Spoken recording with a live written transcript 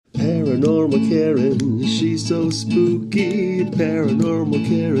Paranormal Karen, she's so spooky. Paranormal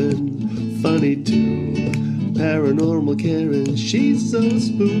Karen, funny too. Paranormal Karen, she's so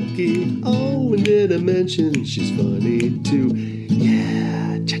spooky. Oh, and did I mention she's funny too?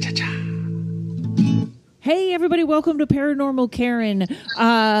 Yeah, cha-cha-cha. Hey everybody, welcome to Paranormal Karen.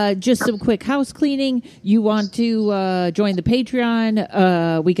 Just some quick house cleaning. You want to join the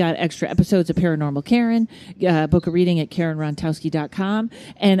Patreon? We got extra episodes of Paranormal Karen. Book a reading at karenrontowski.com.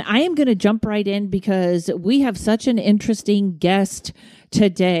 And I am going to jump right in because we have such an interesting guest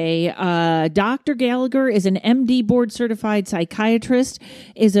today. Dr. Gallagher is an MD board certified psychiatrist,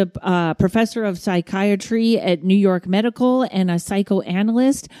 is a professor of psychiatry at New York Medical, and a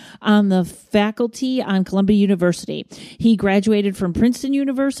psychoanalyst on the faculty on Columbia University. He graduated from Princeton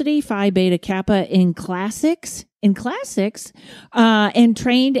University, Phi Beta Kappa in classics, and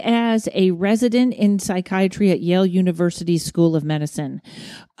trained as a resident in psychiatry at Yale University School of Medicine.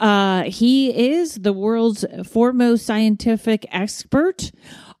 He is the world's foremost scientific expert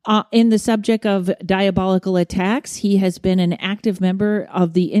in the subject of diabolical attacks. He has been an active member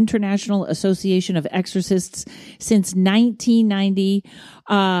of the International Association of Exorcists since 1990.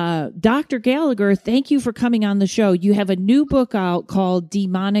 Dr. Gallagher, thank you for coming on the show. You have a new book out called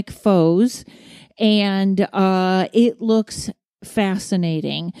Demonic Foes, and it looks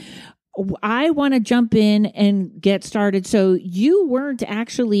fascinating. I want to jump in and get started. So you weren't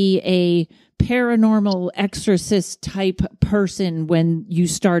actually a paranormal exorcist type person when you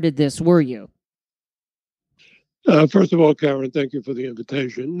started this, were you? First of all, Karen, thank you for the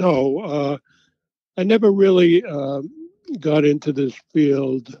invitation. No, I never really got into this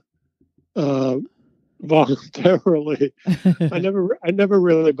field voluntarily. I never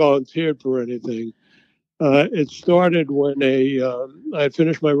really volunteered for anything. It started when I had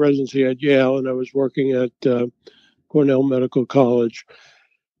finished my residency at Yale, and I was working at Cornell Medical College.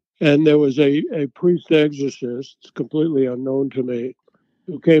 And there was a priest exorcist, completely unknown to me,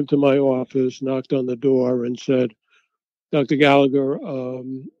 who came to my office, knocked on the door, and said, "Dr. Gallagher,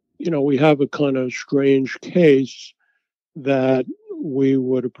 we have a kind of strange case that we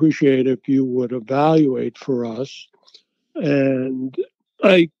would appreciate if you would evaluate for us." And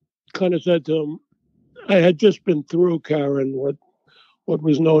I kind of said to him, I had just been through, Karen, what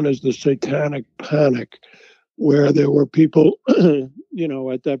was known as the Satanic Panic, where there were people,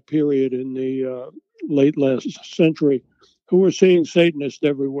 at that period in the late last century who were seeing Satanists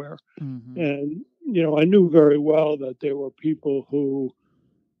everywhere. Mm-hmm. And, I knew very well that there were people who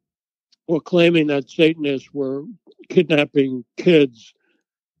were claiming that Satanists were kidnapping kids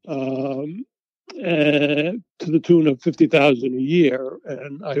to the tune of $50,000 a year.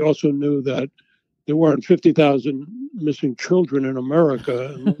 And I also knew that there weren't 50,000 missing children in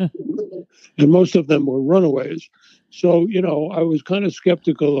America, and most of them were runaways. So, I was kind of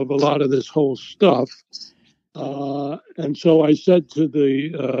skeptical of a lot of this whole stuff. And so I said to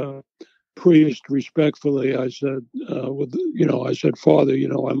the priest respectfully, I said, "Father,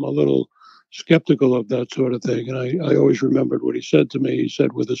 I'm a little skeptical of that sort of thing." And I always remembered what he said to me. He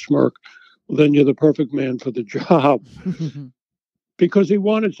said with a smirk, "Well, then you're the perfect man for the job." Because he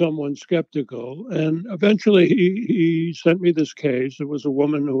wanted someone skeptical. And eventually he sent me this case. It was a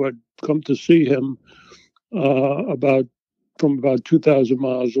woman who had come to see him from about 2,000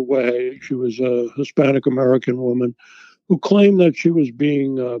 miles away. She was a Hispanic American woman who claimed that she was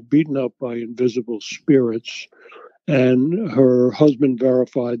being beaten up by invisible spirits. And her husband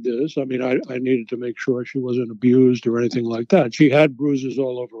verified this. I mean, I needed to make sure she wasn't abused or anything like that. She had bruises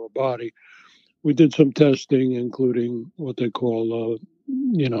all over her body. We did some testing, including what they call,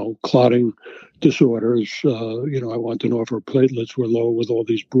 clotting disorders. I wanted to know if her platelets were low with all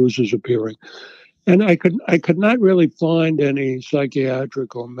these bruises appearing. And I could not really find any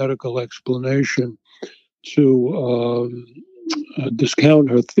psychiatric or medical explanation to discount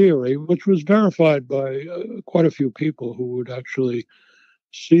her theory, which was verified by quite a few people who would actually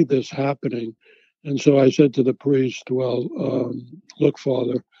see this happening. And so I said to the priest, "Well, look,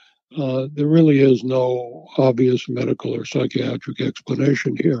 Father, there really is no obvious medical or psychiatric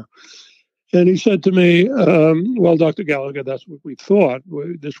explanation here." And he said to me, "Well, Dr. Gallagher, that's what we thought.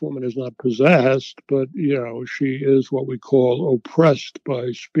 This woman is not possessed, but, she is what we call oppressed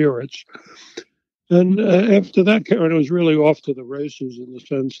by spirits." And after that, Karen, it was really off to the races in the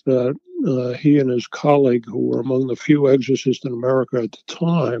sense that he and his colleague, who were among the few exorcists in America at the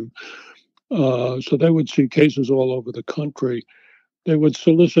time, so they would see cases all over the country. They would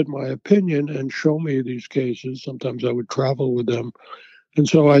solicit my opinion and show me these cases. Sometimes I would travel with them. And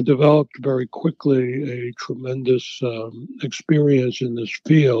so I developed very quickly a tremendous experience in this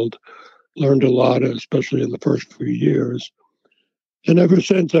field, learned a lot, especially in the first few years. And ever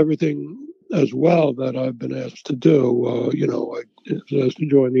since, everything as well that I've been asked to do, I was asked to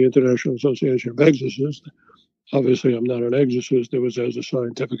join the International Association of Exorcists. Obviously, I'm not an exorcist. It was as a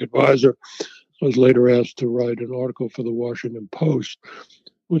scientific advisor. I was later asked to write an article for the Washington Post,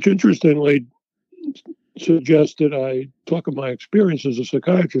 which interestingly suggested I talk of my experience as a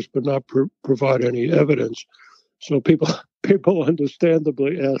psychiatrist, but not provide any evidence. So people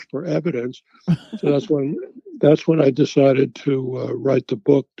understandably ask for evidence. So that's when I decided to write the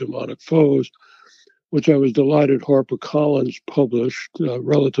book Demonic Foes, which I was delighted HarperCollins published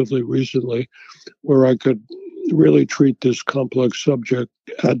relatively recently, where I could really treat this complex subject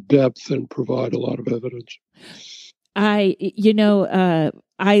at depth and provide a lot of evidence. I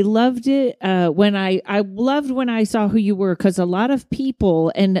loved it when I loved when I saw who you were, because a lot of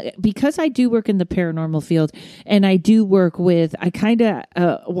people, and because I do work in the paranormal field, and I do work with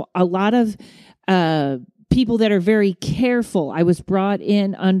a lot of people that are very careful. I was brought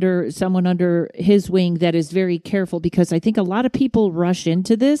in under someone under his wing that is very careful, because I think a lot of people rush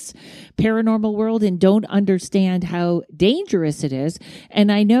into this paranormal world and don't understand how dangerous it is.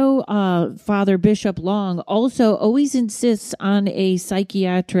 And I know Father Bishop Long also always insists on a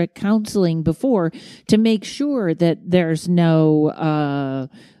psychiatric counseling before, to make sure that there's no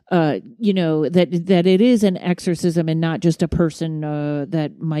that it is an exorcism and not just a person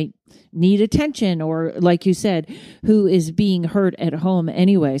that might need attention, or, like you said, who is being hurt at home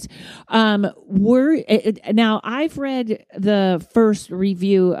anyways. Now, I've read the first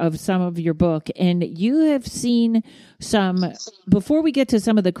review of some of your book, and you have seen some, before we get to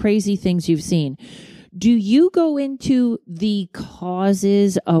some of the crazy things you've seen, do you go into the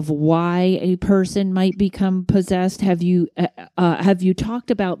causes of why a person might become possessed? Have you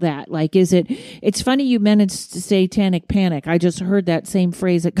talked about that? Like, it's funny you mentioned satanic panic. I just heard that same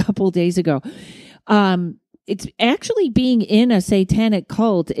phrase a couple days ago. It's actually, being in a satanic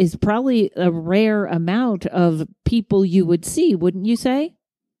cult is probably a rare amount of people you would see, wouldn't you say?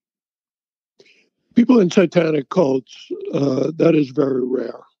 People in satanic cults, that is very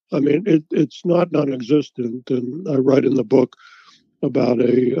rare. I mean, it's not non-existent, and I write in the book about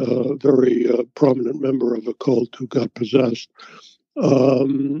a very prominent member of a cult who got possessed.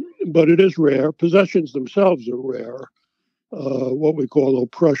 But it is rare. Possessions themselves are rare. What we call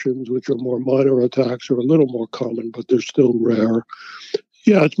oppressions, which are more minor attacks, are a little more common, but they're still rare.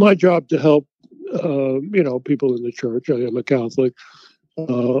 Yeah, it's my job to help, people in the church. I am a Catholic.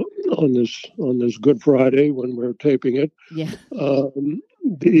 On this Good Friday when we're taping it,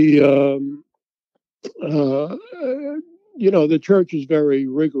 the church is very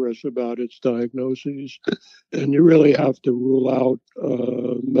rigorous about its diagnoses, and you really have to rule out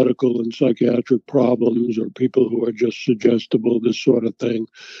medical and psychiatric problems or people who are just suggestible, this sort of thing.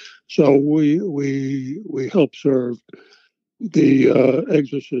 So we help serve the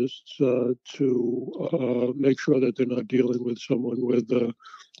exorcists to make sure that they're not dealing with someone with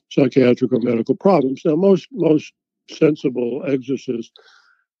psychiatric or medical problems. Now, most sensible exorcists,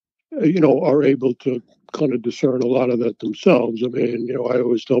 are able to kind of discern a lot of that themselves. I mean, I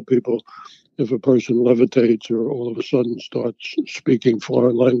always tell people, if a person levitates or all of a sudden starts speaking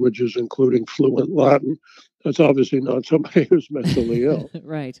foreign languages, including fluent Latin, that's obviously not somebody who's mentally ill.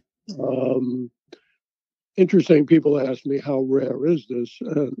 Right. Interesting, people ask me, how rare is this?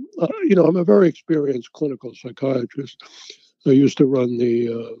 I'm a very experienced clinical psychiatrist. I used to run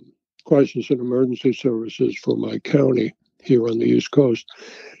the crisis and emergency services for my county here on the East Coast.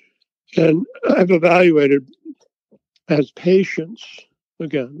 And I've evaluated, as patients,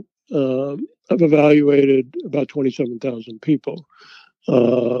 again, I've evaluated about 27,000 people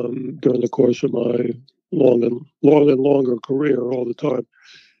during the course of my long and longer career, all the time.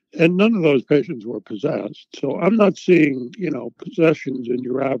 And none of those patients were possessed. So I'm not seeing, possessions in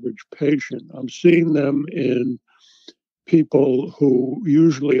your average patient. I'm seeing them in people who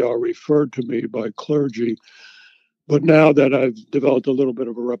usually are referred to me by clergy. But now that I've developed a little bit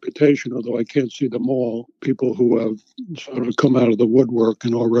of a reputation, although I can't see them all, people who have sort of come out of the woodwork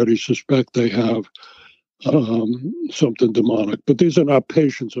and already suspect they have something demonic. But these are not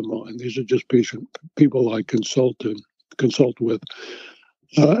patients of mine. These are just people I consult with.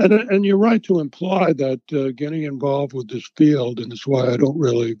 And you're right to imply that getting involved with this field, and it's why I don't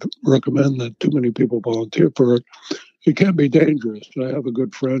really recommend that too many people volunteer for it, it can be dangerous. I have a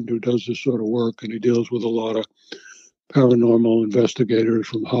good friend who does this sort of work, and he deals with a lot of paranormal investigators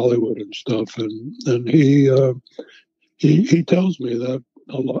from Hollywood and stuff, and he tells me that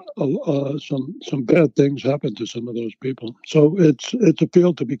some bad things happen to some of those people. So it's a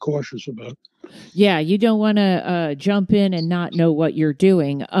field to be cautious about. Yeah, you don't want to jump in and not know what you're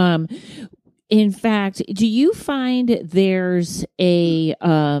doing. in fact, do you find there's a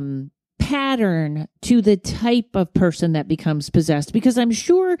pattern to the type of person that becomes possessed? Because I'm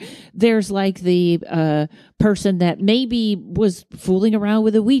sure there's like the person that maybe was fooling around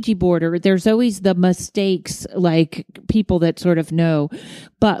with a Ouija board, or there's always the mistakes, like people that sort of know.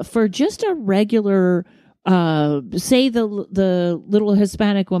 But for just a regular, say the little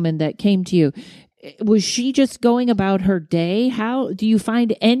Hispanic woman that came to you, was she just going about her day? How do you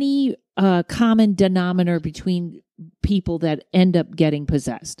find any common denominator between people that end up getting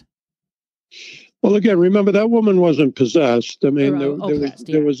possessed? Well, again, remember that woman wasn't possessed. I mean,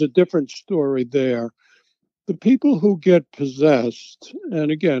 there was a different story there. The people who get possessed,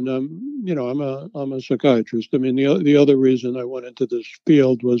 and again, I'm a psychiatrist. I mean, the other reason I went into this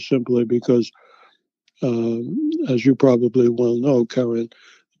field was simply because, as you probably well know, Karen,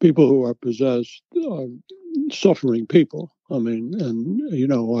 people who are possessed are suffering people. I mean,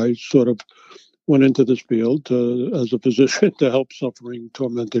 and I sort of went into this field as a physician to help suffering,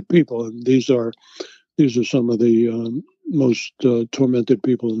 tormented people, and these are some of the most tormented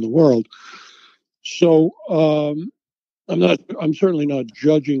people in the world. So I'm certainly not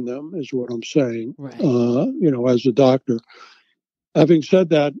judging them, is what I'm saying. Right. As a doctor. Having said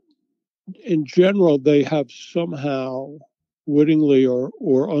that, in general, they have somehow, wittingly or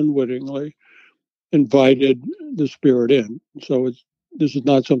unwittingly, invited the spirit in. So this is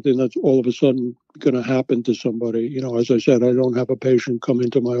not something that's all of a sudden going to happen to somebody. As I said, I don't have a patient come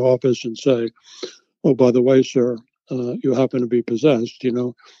into my office and say, "Oh, by the way, sir, you happen to be possessed."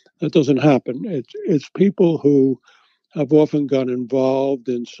 That doesn't happen. It's people who have often got involved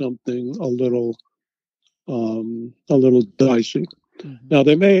in something a little dicey. Mm-hmm. Now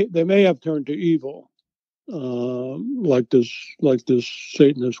they may have turned to evil, like this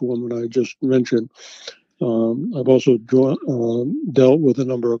Satanist woman I just mentioned. I've also dealt with a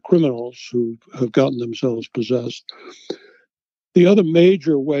number of criminals who have gotten themselves possessed. The other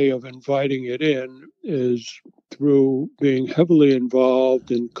major way of inviting it in is through being heavily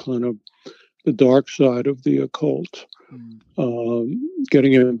involved in kind of the dark side of the occult,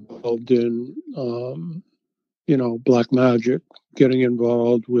 getting involved in, black magic, getting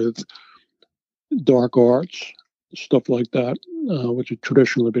involved with dark arts, stuff like that, which have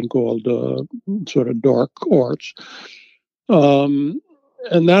traditionally been called sort of dark arts.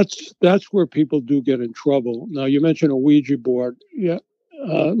 And that's where people do get in trouble. Now, you mentioned a Ouija board. Yeah.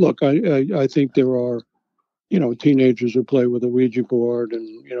 Look, I think there are, teenagers who play with a Ouija board,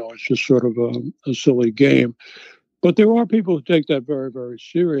 and, it's just sort of a silly game. But there are people who take that very, very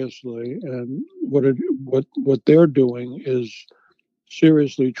seriously. And what they're doing is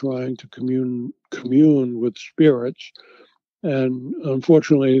seriously trying to commune with spirits. And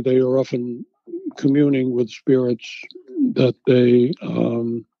unfortunately, they are often communing with spirits that they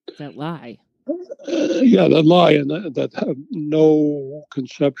that lie. That lie, and that have no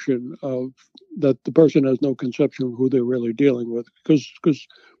conception of that. The person has no conception of who they're really dealing with, because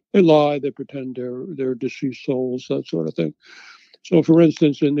they lie, they pretend they're deceased souls, that sort of thing. So, for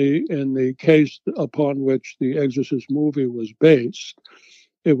instance, in the case upon which the Exorcist movie was based,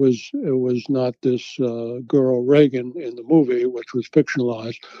 it was not this girl Reagan in the movie, which was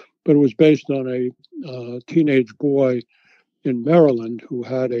fictionalized, but it was based on a teenage boy in Maryland who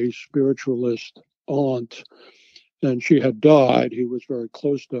had a spiritualist aunt, and she had died. He was very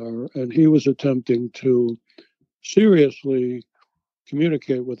close to her, and he was attempting to seriously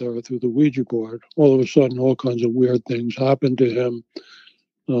communicate with her through the Ouija board. All of a sudden, all kinds of weird things happened to him.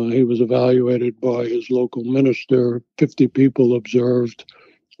 He was evaluated by his local minister. 50 people observed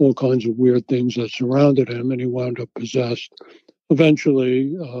all kinds of weird things that surrounded him, and he wound up possessed.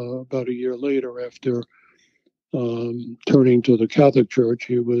 Eventually, about a year later, after turning to the Catholic Church,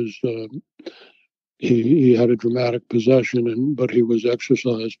 he was he had a dramatic possession, but he was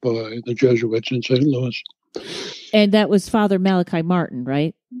exorcised by the Jesuits in St. Louis. And that was Father Malachi Martin,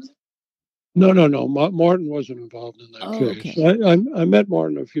 right? No. Martin wasn't involved in that case. Okay. I met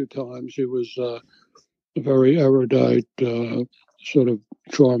Martin a few times. He was a very erudite, sort of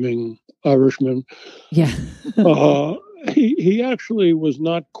charming Irishman. Yeah. He actually was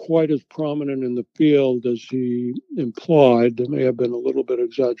not quite as prominent in the field as he implied. There may have been a little bit of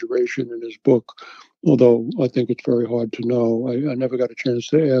exaggeration in his book, although I think it's very hard to know. I never got a chance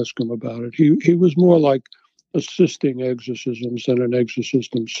to ask him about it. He was more like assisting exorcisms than an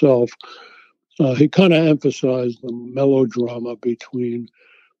exorcist himself. He kind of emphasized the melodrama between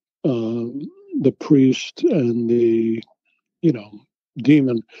the priest and the,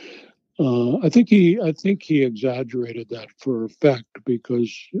 demon. I think he exaggerated that for effect,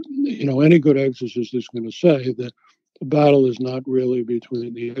 because any good exorcist is going to say that the battle is not really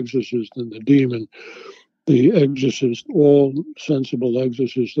between the exorcist and the demon. The exorcist, all sensible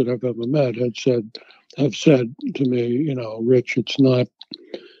exorcists that I've ever met have said to me, Rich, it's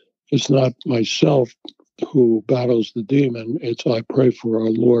not myself who battles the demon. It's I pray for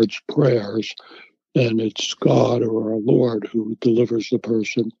our Lord's prayers, and it's God or our Lord who delivers the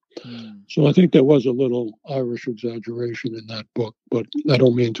person. So I think there was a little Irish exaggeration in that book, but I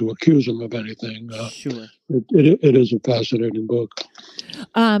don't mean to accuse him of anything. Sure. It is a fascinating book.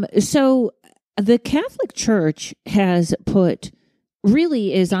 So the Catholic Church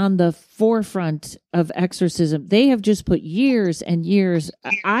really is on the forefront of exorcism. They have just put years and years,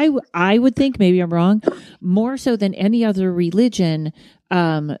 I would think, maybe I'm wrong, more so than any other religion,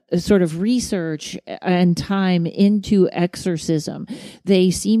 sort of research and time into exorcism.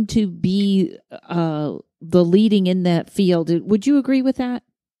 They seem to be the leading in that field. Would you agree with that?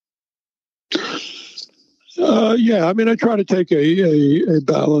 Yeah, I mean, I try to take a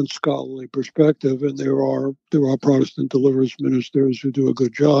balanced scholarly perspective, and there are Protestant deliverance ministers who do a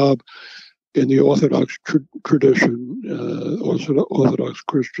good job. In the Orthodox tradition, Orthodox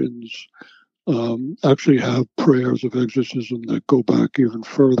Christians actually have prayers of exorcism that go back even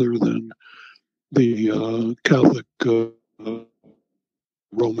further than the Catholic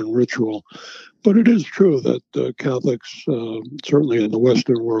Roman ritual. But it is true that Catholics, certainly in the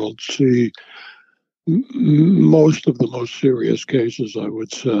Western world, see most of the most serious cases, I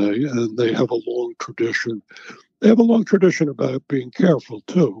would say, and they have a long tradition. They have a long tradition about being careful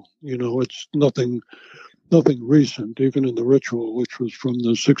too. It's nothing recent. Even in the ritual, which was from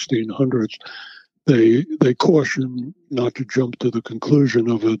the 1600s, they caution not to jump to the conclusion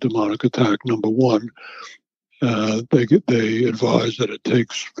of a demonic attack. Number one, they advise that it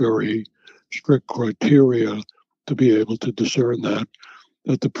takes very strict criteria to be able to discern that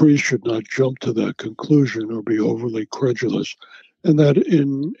the priest should not jump to that conclusion or be overly credulous, and that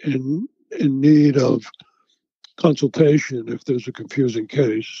in need of consultation, if there's a confusing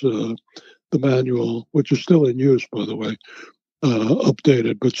case, the manual, which is still in use, by the way,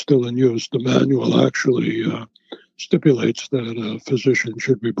 updated but still in use, the manual actually stipulates that a physician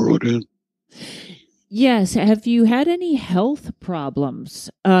should be brought in. Yes. Have you had any health problems?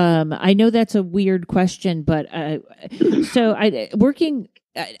 I know that's a weird question, but I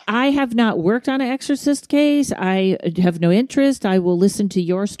have not worked on an exorcist case. I have no interest. I will listen to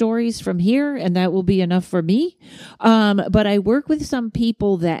your stories from here, and that will be enough for me. But I work with some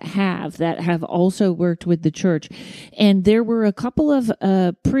people that have also worked with the church, and there were a couple of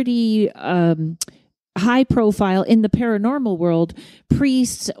pretty high profile in the paranormal world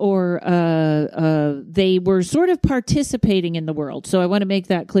priests, or they were sort of participating in the world. So I want to make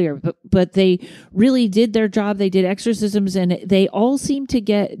that clear, but they really did their job. They did exorcisms, and they all seem to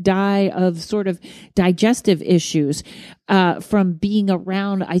die of sort of digestive issues from being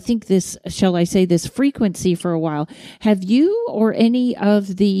around, I think this frequency for a while. Have you or any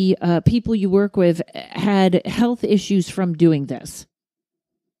of the people you work with had health issues from doing this?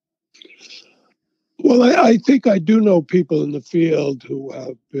 Well, I think I do know people in the field who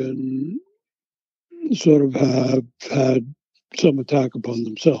have been have had some attack upon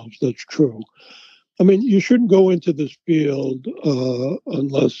themselves. That's true. I mean, you shouldn't go into this field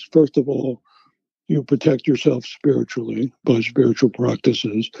unless, first of all, you protect yourself spiritually by spiritual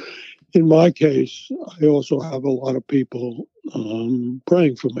practices. In my case, I also have a lot of people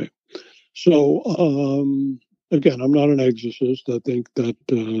praying for me. So, again, I'm not an exorcist. I think that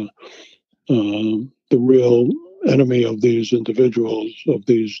the real enemy of these individuals, of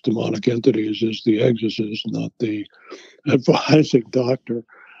these demonic entities, is the exorcist, not the advising doctor.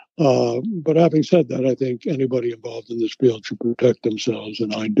 But having said that, I think anybody involved in this field should protect themselves,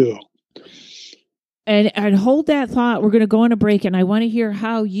 and I do. And hold that thought. We're going to go on a break, and I want to hear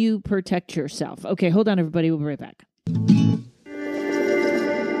how you protect yourself. Okay, hold on, everybody. We'll be right back.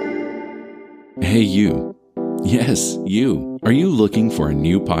 Hey, you. Yes, you. Are you looking for a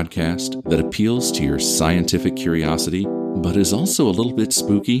new podcast that appeals to your scientific curiosity, but is also a little bit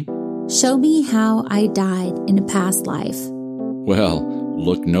spooky? Show me how I died in a past life. Well,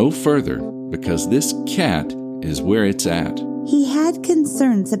 look no further, because this cat is where it's at. He had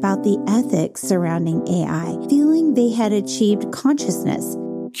concerns about the ethics surrounding AI, feeling they had achieved consciousness.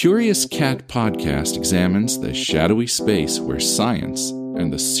 Curious Cat Podcast examines the shadowy space where science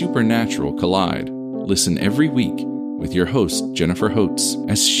and the supernatural collide. Listen every week with your host, Jennifer Holtz,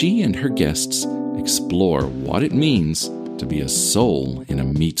 as she and her guests explore what it means to be a soul in a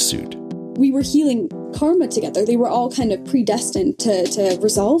meat suit. We were healing karma together. They were all kind of predestined to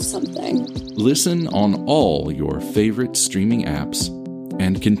resolve something. Listen on all your favorite streaming apps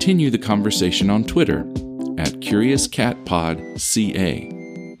and continue the conversation on Twitter at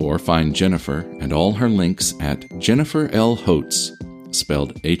CuriousCatPodCA, or find Jennifer and all her links at Jennifer L. Hotz,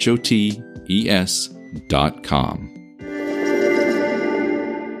 spelled HOTES.com.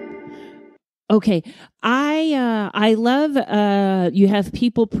 Okay, I love you have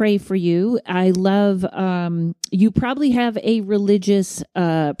people pray for you. I love you probably have a religious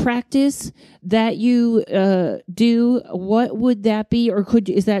practice that you do. What would that be, or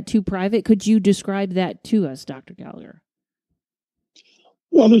is that too private? Could you describe that to us, Dr. Gallagher?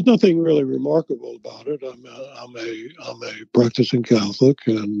 Well, there's nothing really remarkable about it. I'm a practicing Catholic,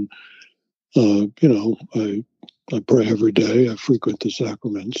 and I pray every day. I frequent the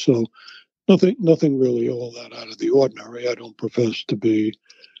sacraments, so nothing really all that out of the ordinary. I've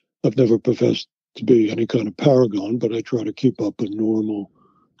never professed to be any kind of paragon, but I try to keep up a normal,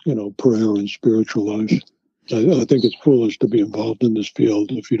 prayer and spiritual life. I think it's foolish to be involved in this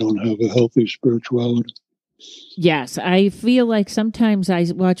field if you don't have a healthy spirituality. Yes, I feel like sometimes I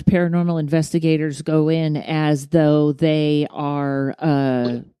watch paranormal investigators go in as though they are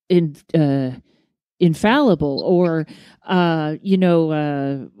infallible, or as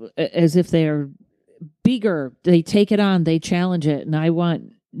if they're bigger. They take it on, they challenge it, and I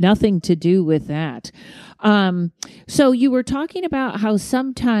want nothing to do with that. So you were talking about how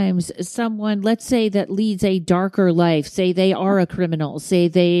sometimes someone, let's say, that leads a darker life, say they are a criminal, say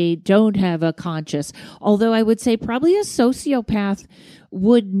they don't have a conscience, although I would say probably a sociopath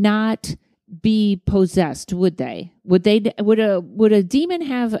would not be possessed, would they? Would a demon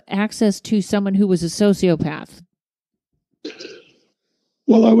have access to someone who was a sociopath?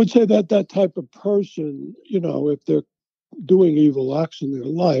 Well, I would say that type of person, if they're doing evil acts in their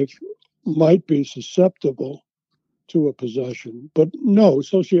life, might be susceptible to a possession. But no,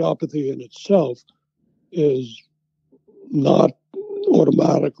 sociopathy in itself is not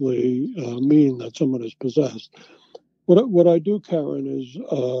automatically mean that someone is possessed. What I do, Karen, is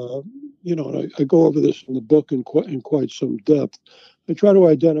and I go over this in the book in quite some depth. I try to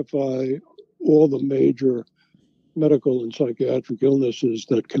identify all the major medical and psychiatric illnesses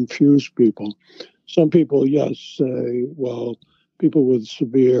that confuse people. Some people, yes, say, well, people with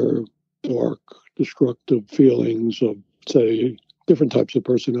severe, dark, destructive feelings of, say, different types of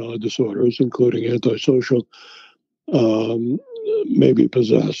personality disorders, including antisocial, may be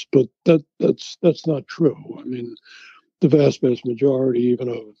possessed. But that's not true. I mean, the vast majority, even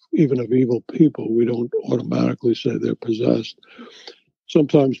of evil people, we don't automatically say they're possessed.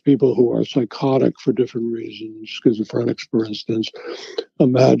 Sometimes people who are psychotic for different reasons, schizophrenics, for instance,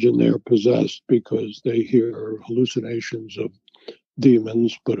 imagine they're possessed because they hear hallucinations of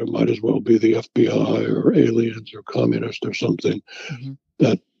demons, but it might as well be the FBI or aliens or communists or something. Mm-hmm.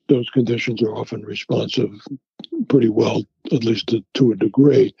 That those conditions are often responsive pretty well, at least to a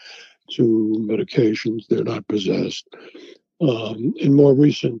degree, to medications. They're not possessed. In more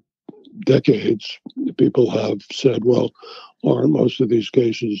recent decades, people have said, well, aren't most of these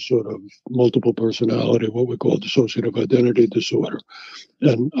cases sort of multiple personality, what we call dissociative identity disorder?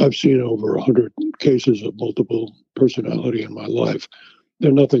 And I've seen over 100 cases of multiple personality in my life.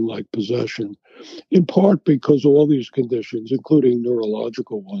 They're nothing like possession, in part because all these conditions, including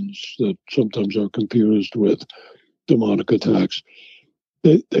neurological ones that sometimes are confused with demonic attacks,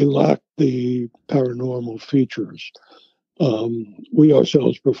 they lack the paranormal features. We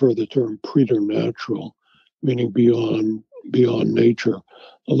ourselves prefer the term preternatural, meaning beyond nature.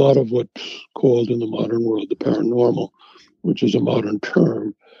 A lot of what's called in the modern world the paranormal, which is a modern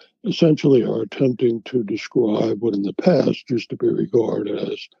term, essentially are attempting to describe what in the past used to be regarded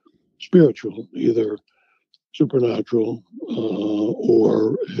as spiritual, either supernatural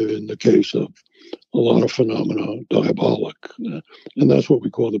or, in the case of a lot of phenomena, diabolic. And that's what we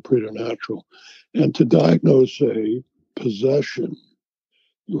call the preternatural. And to diagnose a possession,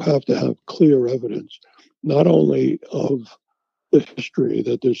 you have to have clear evidence, not only of the history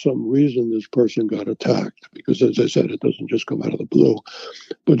that there's some reason this person got attacked, because as I said, it doesn't just come out of the blue,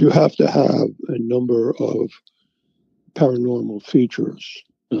 but you have to have a number of paranormal features.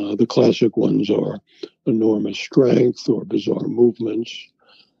 The classic ones are enormous strength or bizarre movements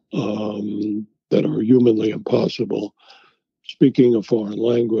that are humanly impossible, speaking a foreign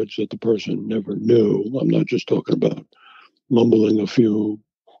language that the person never knew. I'm not just talking about mumbling a few,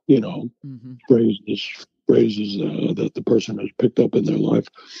 phrases that the person has picked up in their life.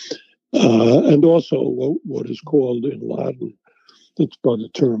 And also what is called in Latin, it's by the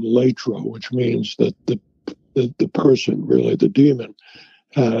term latro, which means that the person, really the demon,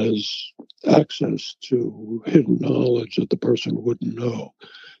 has access to hidden knowledge that the person wouldn't know.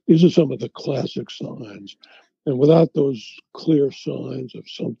 These are some of the classic signs. And without those clear signs of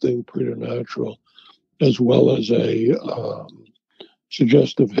something preternatural, as well as a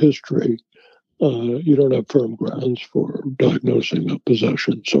suggestive history, you don't have firm grounds for diagnosing a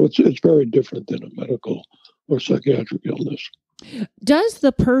possession. So it's very different than a medical or psychiatric illness. Does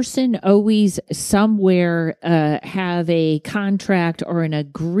the person always somewhere have a contract or an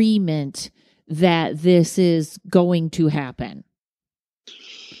agreement that this is going to happen?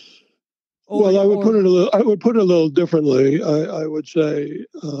 Well, I would put it a little differently. I would say,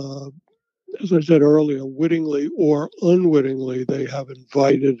 as I said earlier, wittingly or unwittingly, they have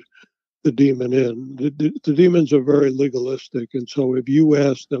invited the demon in. The demons are very legalistic, and so if you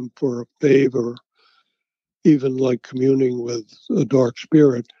ask them for a favor, even like communing with a dark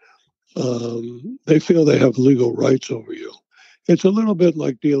spirit, they feel they have legal rights over you. It's a little bit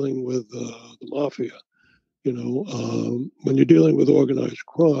like dealing with the mafia. When you're dealing with organized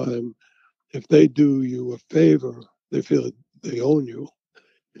crime, if they do you a favor, they feel they own you.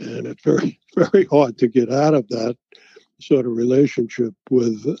 And it's very, very hard to get out of that sort of relationship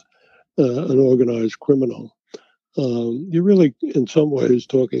with an organized criminal. You're really, in some ways,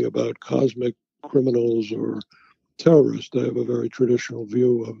 talking about cosmic criminals or terrorists. They have a very traditional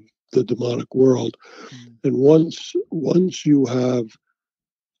view of the demonic world. And once you have,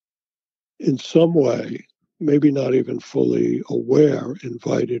 in some way, maybe not even fully aware,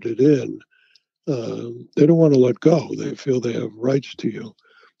 invited it in, they don't want to let go. They feel they have rights to you.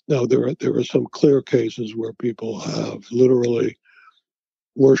 Now, there are some clear cases where people have literally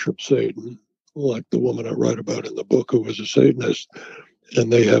worshiped Satan, like the woman I write about in the book who was a Satanist,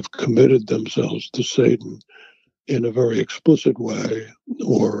 and they have committed themselves to Satan in a very explicit way,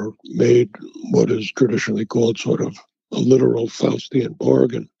 or made what is traditionally called sort of a literal Faustian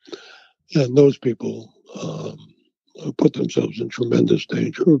bargain. And those people put themselves in tremendous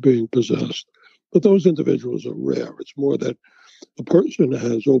danger of being possessed. But those individuals are rare. It's more that a person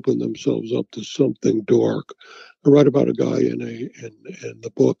has opened themselves up to something dark. I write about a guy in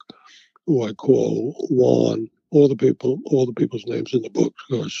the book who I call Juan. All the people's names in the book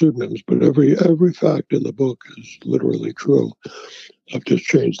are pseudonyms, but every fact in the book is literally true. I've just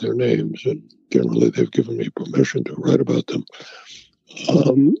changed their names, and generally they've given me permission to write about them.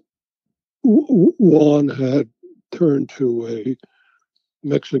 Juan had turned to a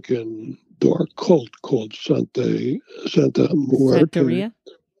Mexican dark cult called Santa Muerte. Santeria?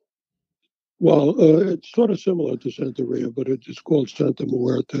 Well, it's sort of similar to Santeria, but it's called Santa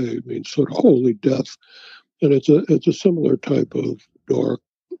Muerte. It means sort of holy death, and it's a similar type of dark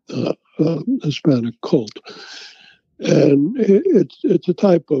Hispanic cult. And it's a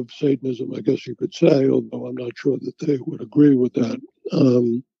type of Satanism, I guess you could say, although I'm not sure that they would agree with that.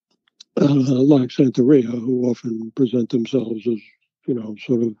 Like Santeria, who often present themselves as,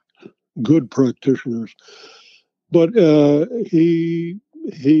 sort of good practitioners. But he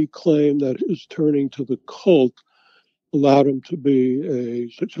claimed that his turning to the cult allowed him to be a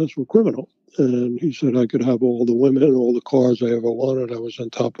successful criminal. And he said, I could have all the women, all the cars I ever wanted. I was on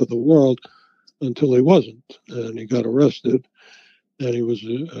top of the world, until he wasn't. And he got arrested, and he was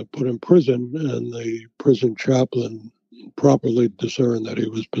put in prison, and the prison chaplain properly discerned that he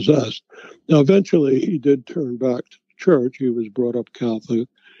was possessed. Now, eventually, he did turn back to the church. He was brought up Catholic,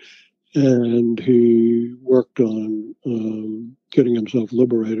 and he worked on getting himself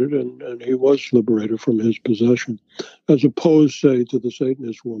liberated, and he was liberated from his possession, as opposed, say, to the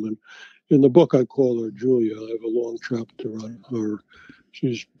Satanist woman. In the book, I call her Julia. I have a long chapter on her.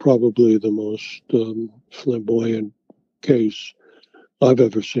 She's probably the most flamboyant case I've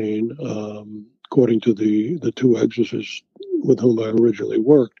ever seen, according to the two exorcists with whom I originally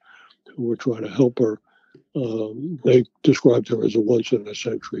worked, who were trying to help her. They described her as a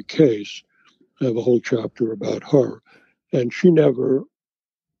once-in-a-century case. I have a whole chapter about her. And she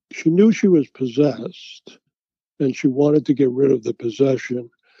knew she was possessed, and she wanted to get rid of the possession.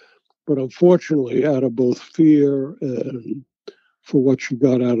 But unfortunately, out of both fear and for what she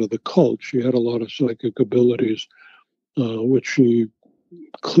got out of the cult, she had a lot of psychic abilities, which she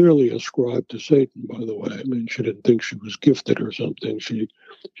clearly ascribed to Satan, by the way. I mean, she didn't think she was gifted or something. She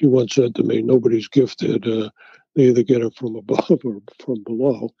once said to me, nobody's gifted. They either get it from above or from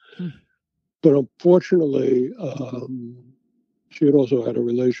below. But unfortunately, she had also had a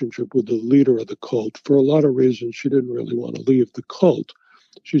relationship with the leader of the cult. For a lot of reasons, she didn't really want to leave the cult.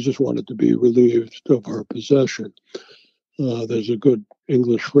 She just wanted to be relieved of her possession. There's a good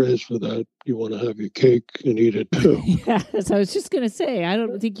English phrase for that. You want to have your cake and eat it too. Yes, I was just going to say, I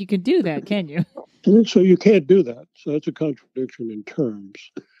don't think you can do that, can you? So you can't do that. So that's a contradiction in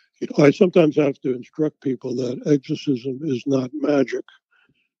terms. I sometimes have to instruct people that exorcism is not magic.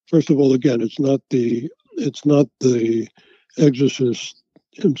 First of all, again, it's not the exorcist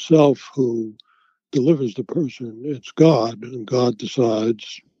himself who delivers the person. It's God, and God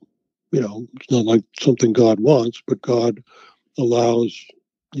decides, it's not like something God wants, but God allows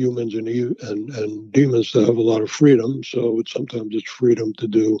humans and demons to have a lot of freedom. So sometimes it's freedom to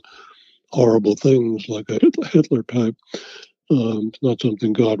do horrible things like a Hitler type. It's not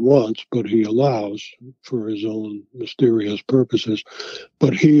something God wants, but he allows for his own mysterious purposes.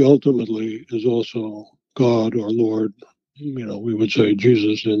 But he ultimately is also God or Lord. We would say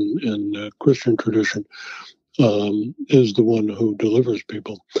Jesus in the Christian tradition is the one who delivers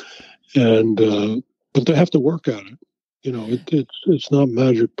people. And but they have to work at it. It's not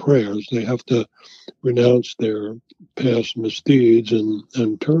magic prayers. They have to renounce their past misdeeds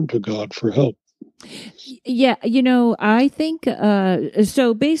and turn to God for help. Yeah, I think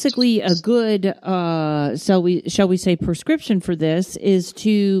so. Basically, a good shall we say prescription for this is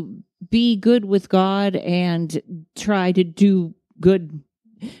to be good with God and try to do good.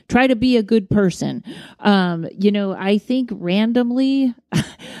 Try to be a good person. I think randomly,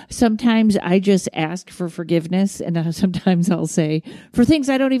 sometimes I just ask for forgiveness, and sometimes I'll say for things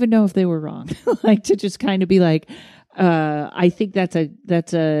I don't even know if they were wrong. Like to just kind of be like, I think that's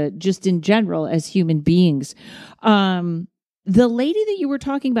a just in general as human beings. The lady that you were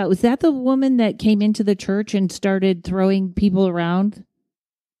talking about, was that the woman that came into the church and started throwing people around?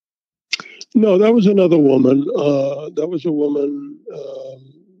 No, that was another woman. That was a woman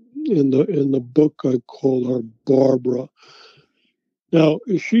in the book. I call her Barbara. Now,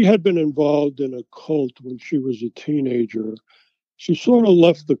 she had been involved in a cult when she was a teenager. She sort of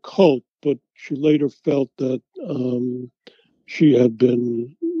left the cult, but she later felt that she had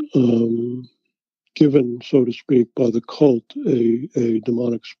been given, so to speak, by the cult a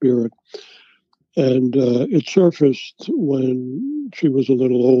demonic spirit. And it surfaced when she was a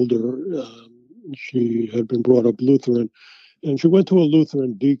little older. She had been brought up Lutheran, and she went to a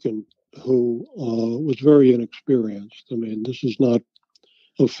Lutheran deacon who was very inexperienced. I mean, this is not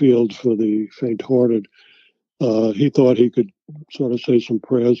a field for the faint-hearted. He thought he could sort of say some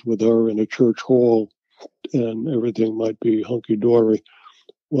prayers with her in a church hall, and everything might be hunky-dory.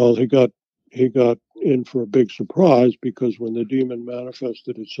 Well, he got in for a big surprise, because when the demon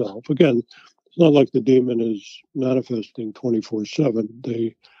manifested itself, again, it's not like the demon is manifesting 24/7.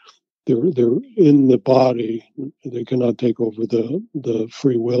 They're in the body. They cannot take over the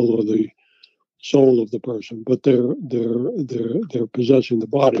free will or the soul of the person, but they're possessing the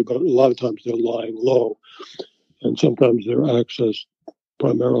body. But a lot of times they're lying low, and sometimes they're accessed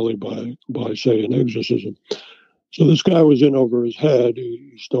primarily by say an exorcism. So this guy was in over his head.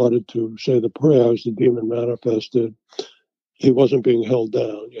 He started to say the prayers. The demon manifested. He wasn't being held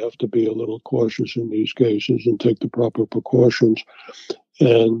down. You have to be a little cautious in these cases and take the proper precautions.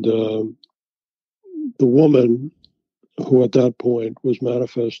 And the woman, who at that point was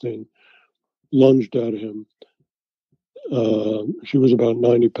manifesting, lunged at him. She was about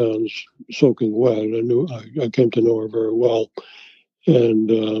 90 pounds soaking wet. I came to know her very well.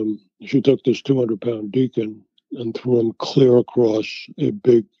 And she took this 200-pound deacon and threw him clear across a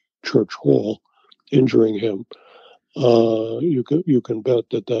big church hall, injuring him. You can bet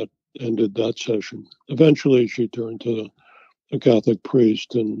that ended that session. Eventually, she turned to a Catholic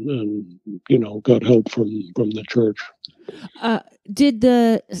priest and got help from the church. Did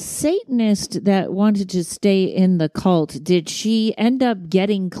the Satanist that wanted to stay in the cult, did she end up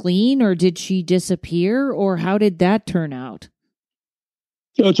getting clean, or did she disappear, or how did that turn out?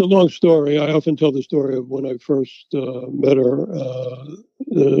 It's a long story. I often tell the story of when I first met her.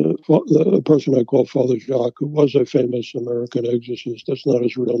 The person I call Father Jacques, who was a famous American exorcist. That's not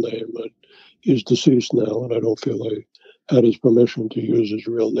his real name, but he's deceased now, and I don't feel I had his permission to use his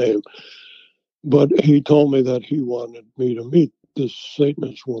real name. But he told me that he wanted me to meet this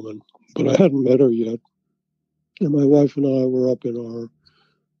Satanist woman, but I hadn't met her yet. And my wife and I were up in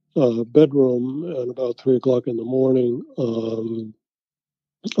our bedroom at about 3 o'clock in the morning.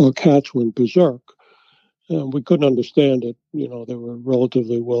 Our cats went berserk, and we couldn't understand it. They were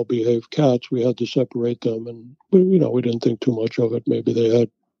relatively well-behaved cats. We had to separate them, and we didn't think too much of it. Maybe they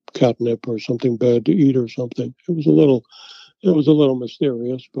had catnip or something bad to eat or something. It was a little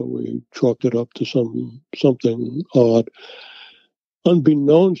mysterious, but we chalked it up to something odd.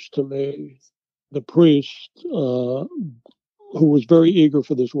 Unbeknownst to me, the priest, who was very eager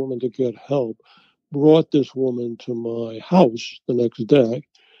for this woman to get help, brought this woman to my house the next day.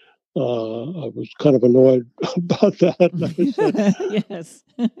 I was kind of annoyed about that. Yes.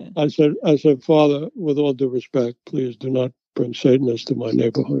 I said, Father, with all due respect, please do not bring Satanists to my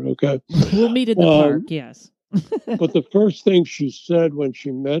neighborhood, okay? We'll meet in the park, yes. But the first thing she said when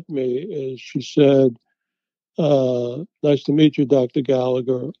she met me is she said, Nice to meet you, Dr.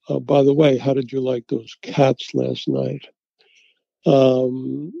 Gallagher. By the way, how did you like those cats last night?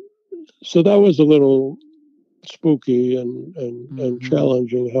 So that was a little spooky and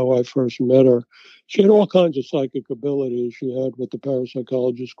challenging how I first met her. She had all kinds of psychic abilities. She had what the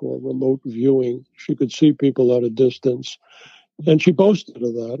parapsychologists call remote viewing. She could see people at a distance, and she boasted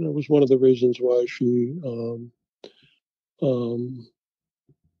of that. And it was one of the reasons why she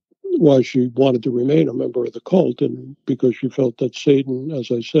wanted to remain a member of the cult, and because she felt that Satan,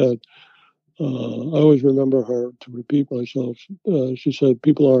 as I said, I always remember her, to repeat myself, she said,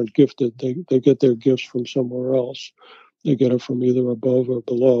 people aren't gifted. They get their gifts from somewhere else. They get it from either above or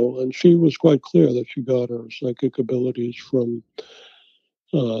below. And she was quite clear that she got her psychic abilities from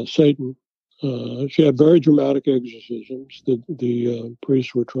Satan. She had very dramatic exorcisms. The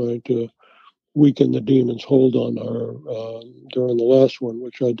priests were trying to weaken the demon's hold on her during the last one,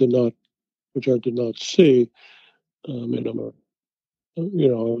 which I did not see. I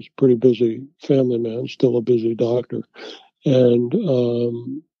mean, I was a pretty busy family man, still a busy doctor. And,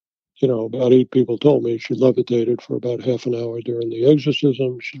 about 8 people told me she levitated for about half an hour during the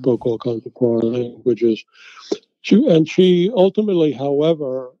exorcism. She spoke all kinds of foreign languages. She ultimately,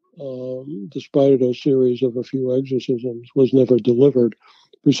 however, despite a series of a few exorcisms, was never delivered,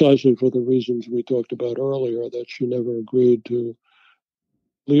 precisely for the reasons we talked about earlier, that she never agreed to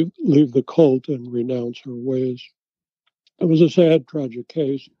leave the cult and renounce her ways. It was a sad, tragic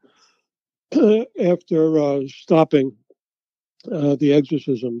case. After stopping the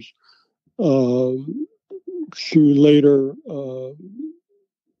exorcisms, I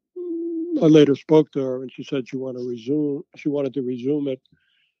later spoke to her, and she said she wanted to resume it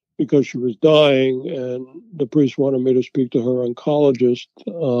because she was dying, and the priest wanted me to speak to her oncologist.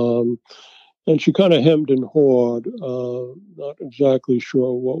 And she kind of hemmed and hawed, not exactly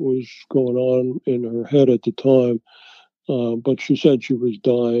sure what was going on in her head at the time. But she said she was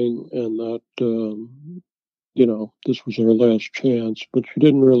dying and that, this was her last chance. But she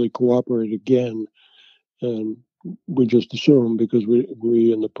didn't really cooperate again. And we just assumed, because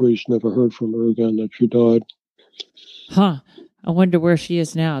we and the priest never heard from her again, that she died. Huh. I wonder where she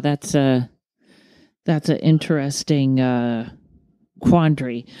is now. That's an interesting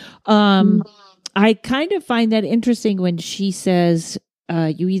quandary. I kind of find that interesting when she says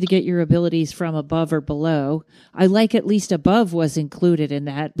you either get your abilities from above or below. I like at least above was included in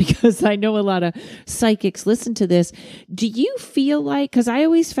that, because I know a lot of psychics listen to this. Do you feel like, because I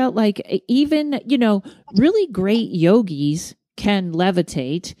always felt like even, really great yogis can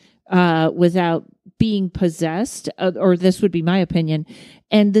levitate without being possessed, or this would be my opinion.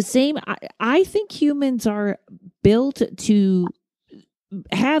 And the same, I think humans are built to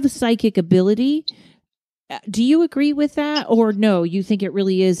have psychic ability. Do you agree with that, or no? You think it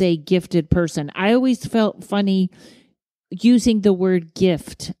really is a gifted person? I always felt funny using the word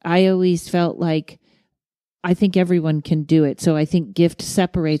gift. I always felt like I think everyone can do it. So I think gift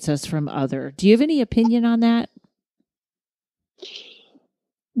separates us from other. Do you have any opinion on that?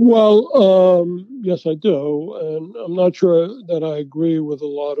 Well, yes, I do. And I'm not sure that I agree with a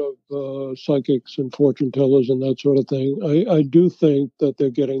lot of psychics and fortune tellers and that sort of thing. I do think that they're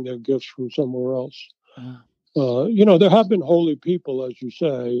getting their gifts from somewhere else. There have been holy people, as you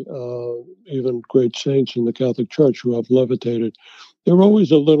say, even great saints in the Catholic Church who have levitated. They're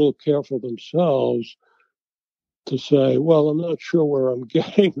always a little careful themselves to say, well, I'm not sure where I'm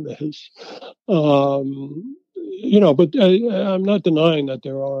getting this. But I'm not denying that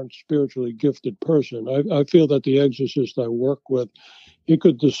there aren't spiritually gifted person. I feel that the exorcist I work with, he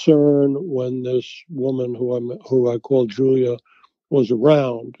could discern when this woman who I call Julia was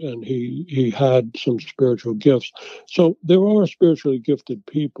around, and he had some spiritual gifts. So there are spiritually gifted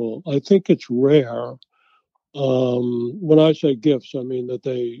people. I think it's rare. When I say gifts, I mean that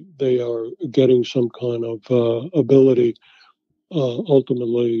they are getting some kind of ability,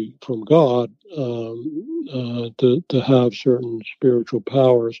 ultimately from God, to have certain spiritual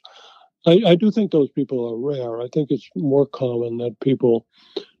powers. I do think those people are rare. I think it's more common that people,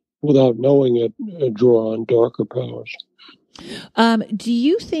 without knowing it, draw on darker powers. Do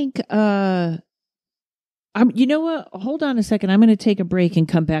you think, you know what? Hold on a second. I'm going to take a break and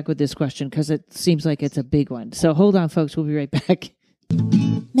come back with this question because it seems like it's a big one. So hold on, folks. We'll be right back.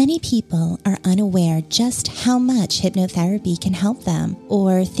 Many people are unaware just how much hypnotherapy can help them,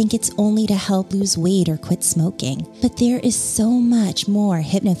 or think it's only to help lose weight or quit smoking. But there is so much more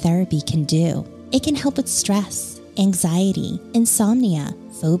hypnotherapy can do. It can help with stress, anxiety, insomnia,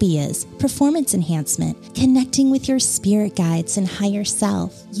 phobias, performance enhancement, connecting with your spirit guides and higher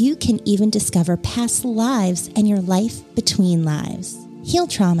self. You can even discover past lives and your life between lives. Heal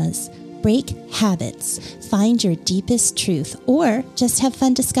traumas, break habits, find your deepest truth, or just have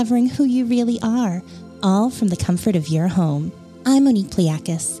fun discovering who you really are, all from the comfort of your home. I'm Monique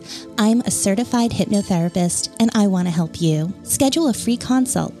Pliakis. I'm a certified hypnotherapist, and I want to help you. Schedule a free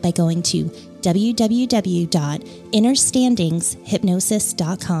consult by going to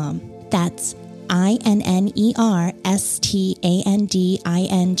www.innerstandingshypnosis.com. That's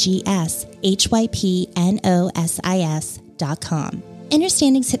INNERSTANDINGSHYPNOSIS.com.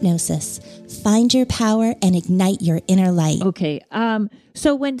 Innerstandings Hypnosis. Find your power and ignite your inner light. Okay.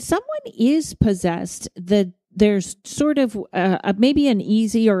 So when someone is possessed, there's sort of maybe an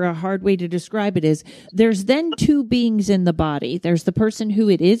easy or a hard way to describe it is there's then two beings in the body. There's the person who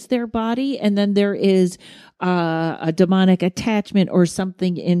it is their body, and then there is a demonic attachment or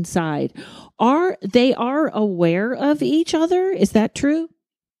something inside. They are aware of each other? Is that true?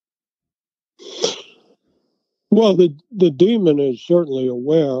 Well, the demon is certainly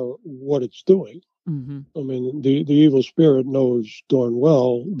aware what it's doing. Mm-hmm. I mean, the evil spirit knows darn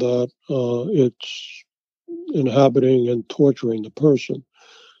well that it's inhabiting and torturing the person.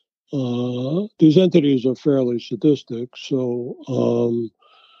 These entities are fairly sadistic, so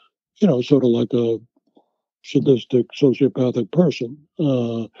sort of like a sadistic sociopathic person.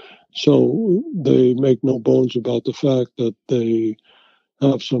 So they make no bones about the fact that they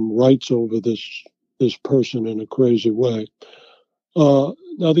have some rights over this person in a crazy way. Now,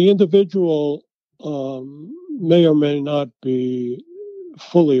 the individual may or may not be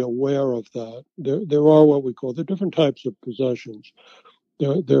fully aware of that. There are what we call the different types of possessions.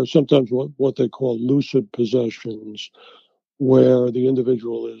 There are sometimes what they call lucid possessions, where the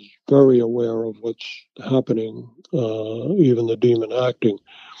individual is very aware of what's happening, even the demon acting.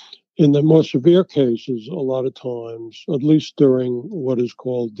 In the more severe cases, a lot of times, at least during what is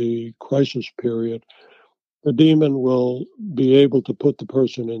called the crisis period, the demon will be able to put the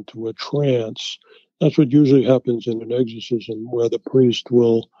person into a trance. That's what usually happens in an exorcism, where the priest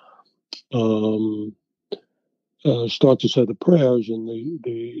will start to say the prayers, and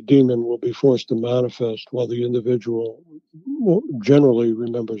the demon will be forced to manifest, while the individual generally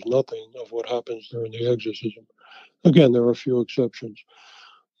remembers nothing of what happens during the exorcism. Again, there are a few exceptions.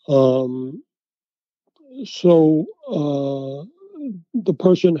 So the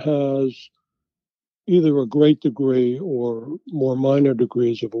person has either a great degree or more minor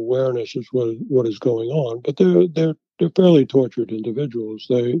degrees of awareness is what is going on, but they're fairly tortured individuals.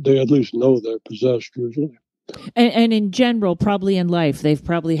 They at least know they're possessed usually. And in general, probably in life, they've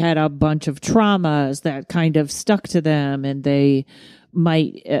probably had a bunch of traumas that kind of stuck to them, and they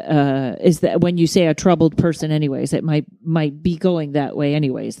might is that when you say a troubled person, anyways, it might be going that way,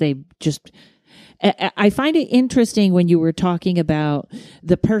 anyways. They just. I find it interesting when you were talking about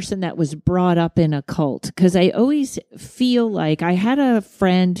the person that was brought up in a cult, because I always feel like I had a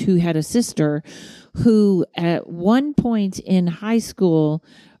friend who had a sister who at one point in high school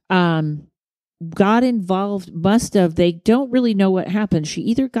got involved, they don't really know what happened. She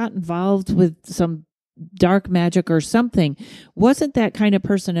either got involved with some dark magic or something, wasn't that kind of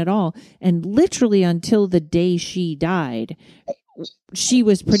person at all. And literally until the day she died, she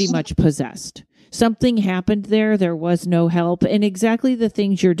was pretty much possessed. Something happened there. There was no help. And exactly the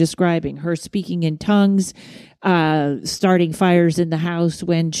things you're describing, her speaking in tongues, starting fires in the house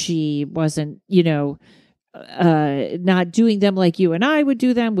when she wasn't, not doing them like you and I would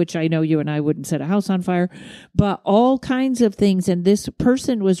do them, which I know you and I wouldn't set a house on fire, but all kinds of things. And this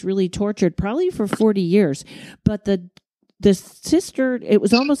person was really tortured probably for 40 years. But the sister, it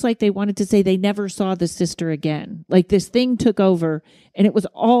was almost like they wanted to say they never saw the sister again. Like this thing took over and it was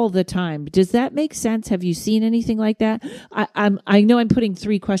all the time. Does that make sense? Have you seen anything like that? I know I'm putting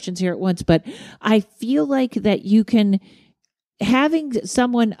 3 questions here at once, but I feel like that you can, having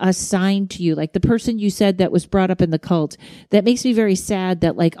someone assigned to you, like the person you said that was brought up in the cult, that makes me very sad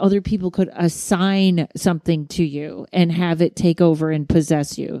that like other people could assign something to you and have it take over and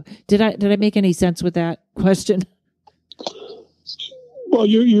possess you. Did I make any sense with that question? Well,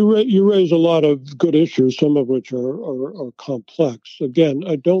 you raise a lot of good issues, some of which are complex. Again,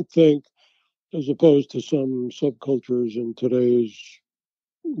 I don't think, as opposed to some subcultures in today's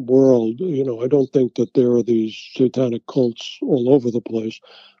world, I don't think that there are these satanic cults all over the place.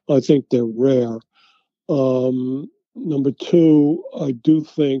 I think they're rare. Number 2, I do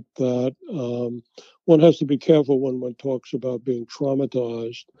think that one has to be careful when one talks about being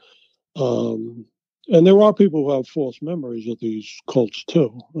traumatized. And there are people who have false memories of these cults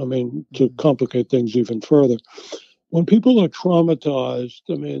too. I mean, to complicate things even further, when people are traumatized,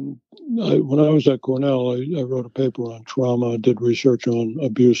 I mean, when I was at Cornell, I wrote a paper on trauma. I did research on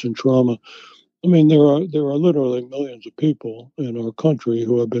abuse and trauma. I mean, there are literally millions of people in our country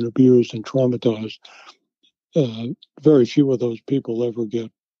who have been abused and traumatized. Very few of those people ever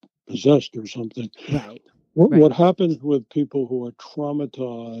get possessed or something. Right. What happens with people who are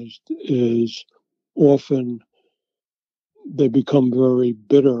traumatized is often they become very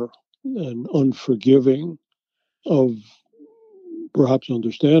bitter and unforgiving of, perhaps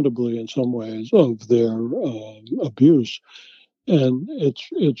understandably in some ways, of their abuse. And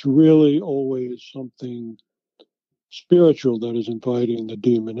it's really always something spiritual that is inviting the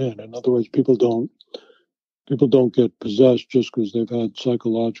demon in. In other words, people don't get possessed just because they've had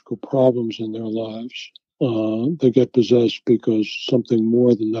psychological problems in their lives. They get possessed because something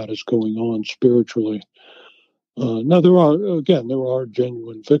more than that is going on spiritually. Now, there are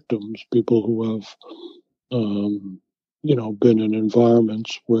genuine victims, people who have, been in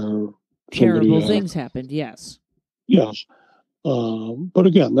environments where terrible things happened. Yes. Yes. But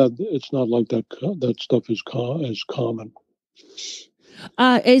again, that it's not like that. That stuff is common.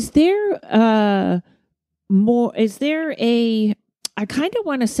 Is there more? Is there a? I kind of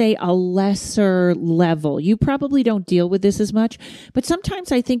want to say a lesser level. You probably don't deal with this as much, but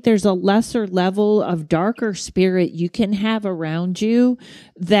sometimes I think there's a lesser level of darker spirit you can have around you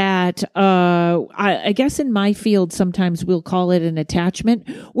that I guess in my field sometimes we'll call it an attachment,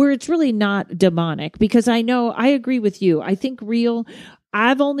 where it's really not demonic, because I agree with you. I think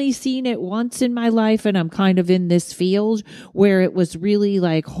I've only seen it once in my life, and I'm kind of in this field where it was really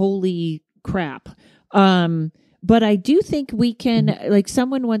like, holy crap. But I do think we can, like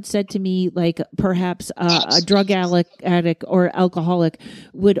someone once said to me, like perhaps a drug addict or alcoholic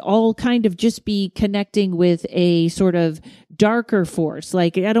would all kind of just be connecting with a sort of darker force.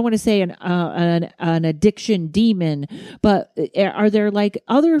 Like, I don't want to say an addiction demon, but are there like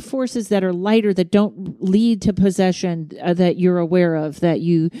other forces that are lighter that don't lead to possession that you're aware of, that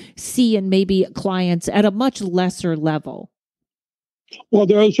you see in maybe clients at a much lesser level? Well,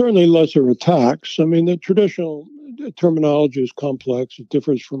 there are certainly lesser attacks. I mean, the traditional terminology is complex. It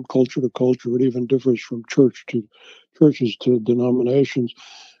differs from culture to culture. It even differs from churches to denominations.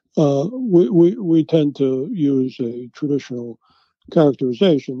 We tend to use a traditional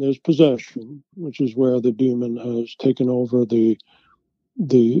characterization. There's possession, which is where the demon has taken over the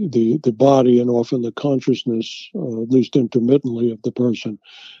body and often the consciousness, at least intermittently, of the person.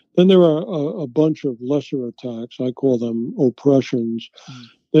 Then there are a bunch of lesser attacks. I call them oppressions.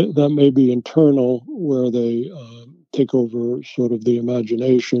 That may be internal, where they take over sort of the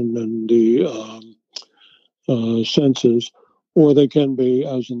imagination and the senses, or they can be,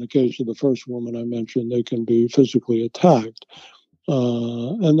 as in the case of the first woman I mentioned, they can be physically attacked.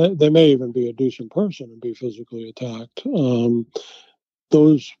 And they may even be a decent person and be physically attacked.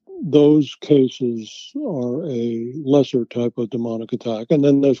 Those cases are a lesser type of demonic attack. And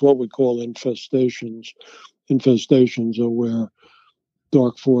then there's what we call infestations. Infestations are where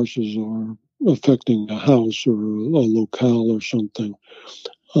dark forces are affecting a house or a locale or something.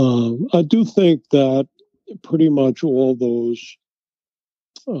 I do think that pretty much all those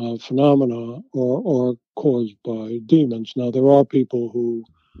phenomena are caused by demons. Now, there are people who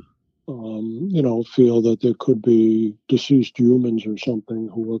feel that there could be deceased humans or something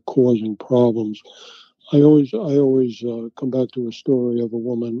who are causing problems. I always come back to a story of a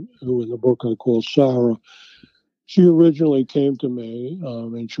woman who, in the book, I call Sarah. She originally came to me,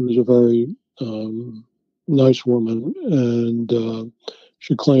 and she was a very nice woman, and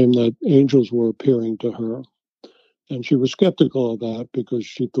she claimed that angels were appearing to her. And she was skeptical of that because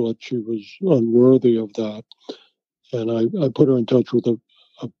she thought she was unworthy of that. And I put her in touch with a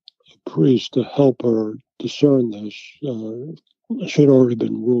priest to help her discern this. She had already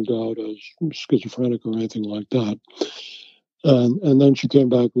been ruled out as schizophrenic or anything like that. And then she came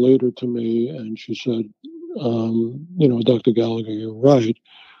back later to me and she said, Dr. Gallagher, you're right.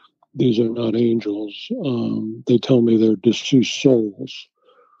 These are not angels. They tell me they're deceased souls.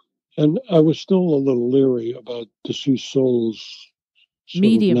 And I was still a little leery about deceased souls.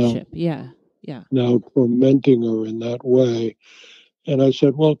 Mediumship, now tormenting her in that way. And I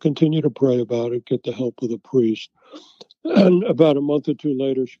said, well, continue to pray about it, get the help of the priest. And about a month or two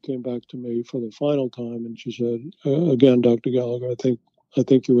later, she came back to me for the final time, and she said, again, Dr. Gallagher, I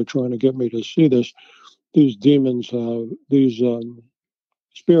think you were trying to get me to see this. These demons these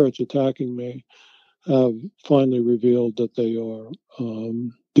spirits attacking me have finally revealed that they are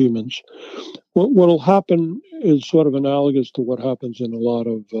demons. What will happen is sort of analogous to what happens in a lot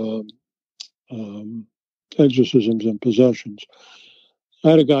of exorcisms and possessions. I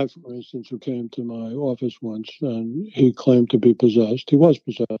had a guy, for instance, who came to my office once, and he claimed to be possessed. He was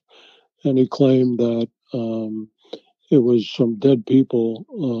possessed, and he claimed that it was some dead people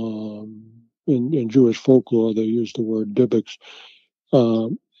in Jewish folklore, they use the word Dybbuk.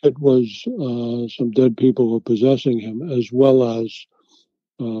 It was some dead people who were possessing him, as well as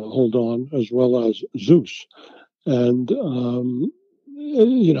Zeus. And,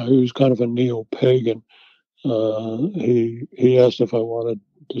 he was kind of a neo-pagan. He asked if I wanted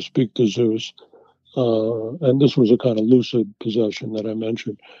to speak to Zeus. And this was a kind of lucid possession that I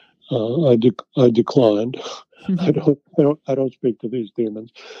mentioned. I declined. I don't speak to these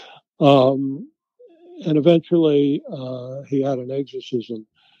demons. And eventually, he had an exorcism.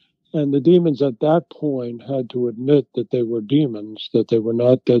 And the demons at that point had to admit that they were demons, that they were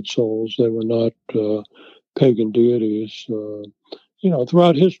not dead souls, they were not pagan deities.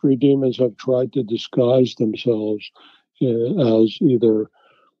 Throughout history, demons have tried to disguise themselves as either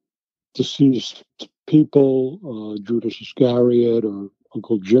deceased people, Judas Iscariot or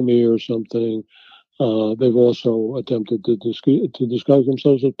Uncle Jimmy or something. They've also attempted to disguise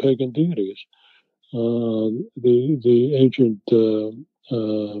themselves as pagan deities. The ancient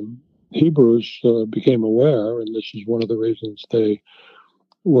Hebrews became aware, and this is one of the reasons they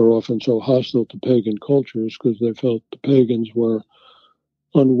were often so hostile to pagan cultures, because they felt the pagans were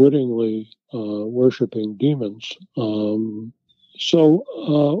unwittingly worshiping demons. So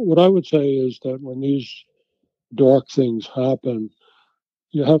what I would say is that when these dark things happen,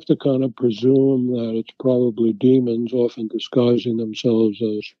 you have to kind of presume that it's probably demons, often disguising themselves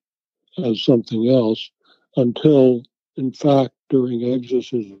as something else, until, in fact, during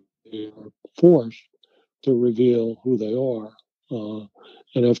exorcism, they are forced to reveal who they are.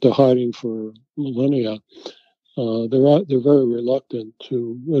 And after hiding for millennia, they're very reluctant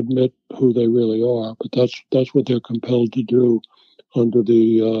to admit who they really are. But that's what they're compelled to do under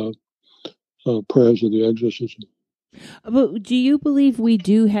the prayers of the exorcism. But do you believe we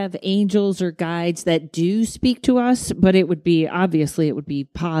do have angels or guides that do speak to us? But it would be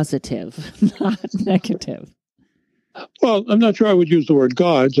positive, not negative. Well, I'm not sure I would use the word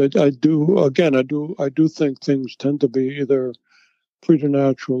guides. I do think things tend to be either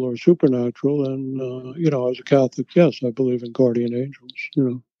preternatural or supernatural. And as a Catholic, yes, I believe in guardian angels.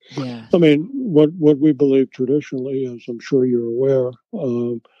 Yeah. I mean, what we believe traditionally, as I'm sure you're aware,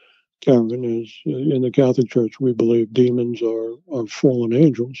 Karen, is in the Catholic Church, we believe demons are fallen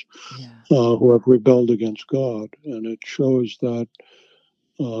angels who have rebelled against God. And it shows that,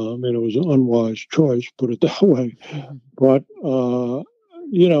 it was an unwise choice, put it that way. Mm-hmm. But,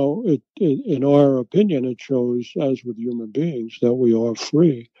 in our opinion, it shows, as with human beings, that we are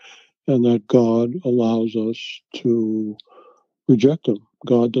free and that God allows us to reject them.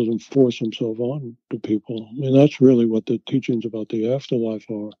 God doesn't force himself on to people. I mean, that's really what the teachings about the afterlife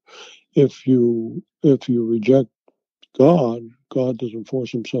are. If you reject God doesn't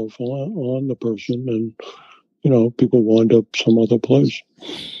force himself on the person, and people wind up some other place.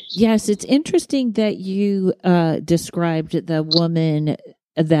 Yes, it's interesting that you described the woman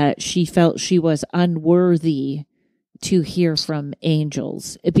that she felt she was unworthy to hear from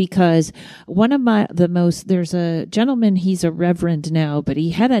angels, because there's a gentleman, he's a reverend now, but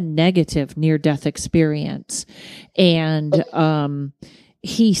he had a negative near-death experience. And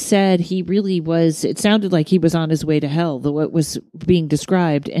he said he really was, it sounded like he was on his way to hell, what was being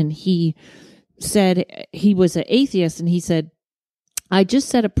described. And he said he was an atheist, and he said, I just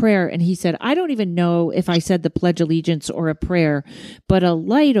said a prayer, and he said, I don't even know if I said the Pledge of Allegiance or a prayer, but a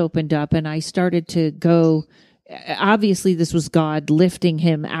light opened up and I started to go. Obviously, this was God lifting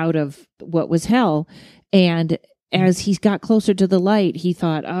him out of what was hell. And as he got closer to the light, he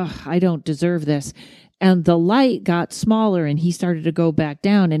thought, oh, I don't deserve this. And the light got smaller and he started to go back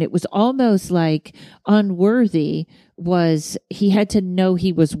down. And it was almost like unworthy he had to know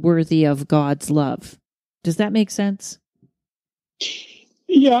he was worthy of God's love. Does that make sense?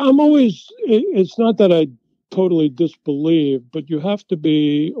 Yeah, it's not that I totally disbelieve, but you have to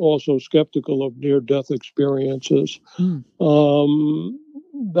be also skeptical of near-death experiences.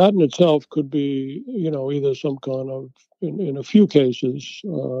 That in itself could be, either some kind of, in a few cases,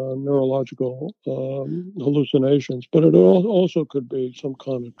 neurological hallucinations, but it also could be some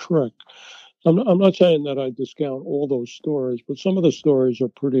kind of trick. I'm not saying that I discount all those stories, but some of the stories are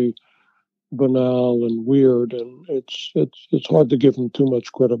pretty banal and weird, and it's hard to give them too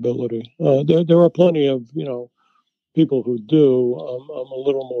much credibility. There are plenty of people who do. I'm a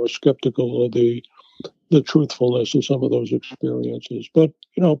little more skeptical of the truthfulness of some of those experiences, but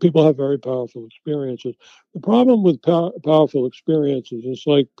people have very powerful experiences. The problem with powerful experiences is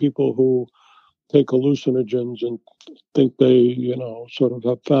like people who take hallucinogens and think they sort of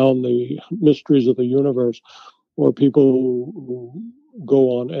have found the mysteries of the universe, or people who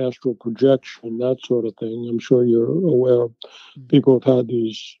go on astral projection, that sort of thing. I'm sure you're aware of people who've had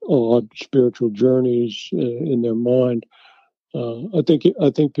these odd spiritual journeys in their mind. I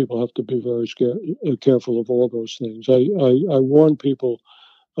think people have to be very careful of all those things. I warn people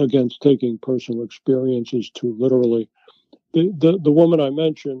against taking personal experiences too literally. The woman I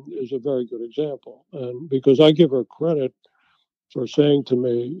mentioned is a very good example, and because I give her credit for saying to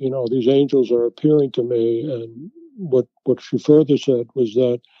me, these angels are appearing to me, and what she further said was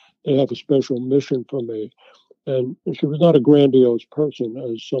that they have a special mission for me. And she was not a grandiose person,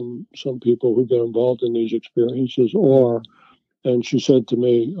 as some people who get involved in these experiences are. And she said to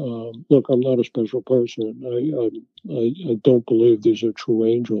me, "Look, I'm not a special person. I don't believe these are true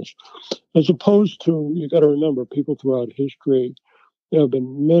angels." As opposed to, you got to remember, people throughout history, there have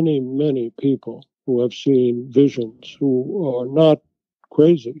been many, many people who have seen visions, who are not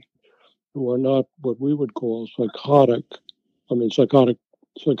crazy, who are not what we would call psychotic. I mean, psychotic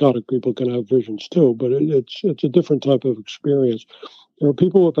people can have visions too, but it's a different type of experience. There are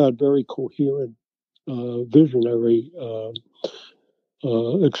people who have had very coherent, visionary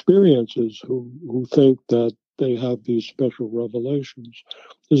experiences who think that they have these special revelations.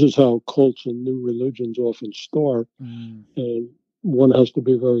 This is how cults and new religions often start, and one has to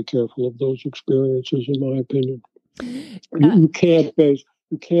be very careful of those experiences, in my opinion. You can't base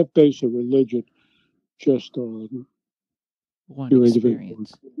a religion just on your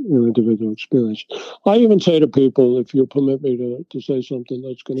individual experience. I even say to people, if you'll permit me to say something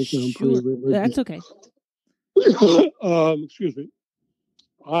that's going to sound pretty religious. That's okay. Excuse me.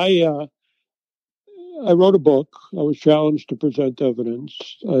 I wrote a book. I was challenged to present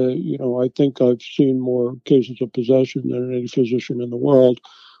evidence. I think I've seen more cases of possession than any physician in the world,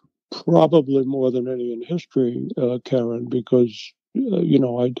 probably more than any in history, Karen, because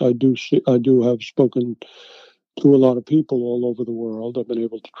I do have spoken to a lot of people all over the world. I've been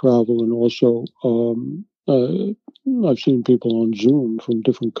able to travel, and also I've seen people on Zoom from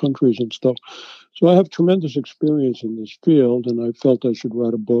different countries and stuff. So I have tremendous experience in this field, and I felt I should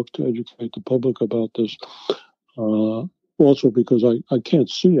write a book to educate the public about this. Also because I can't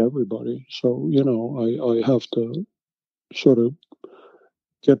see everybody, so I have to sort of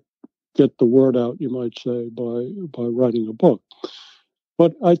get the word out, you might say, by writing a book.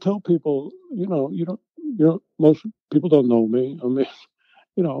 But I tell people, most people don't know me. I mean,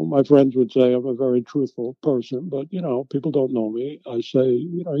 my friends would say I'm a very truthful person, but people don't know me. I say,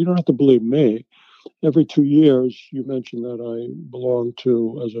 you don't have to believe me. Every 2 years, you mentioned that I belong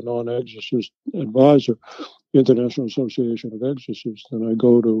to, as a non-exorcist advisor, the International Association of Exorcists, and I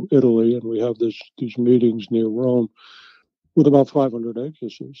go to Italy, and we have these meetings near Rome with about 500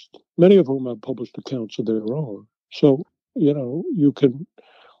 exorcists, many of whom have published accounts of their own. So, you can,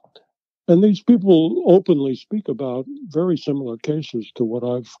 and these people openly speak about very similar cases to what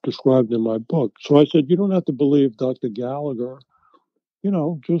I've described in my book. So I said, you don't have to believe Dr. Gallagher,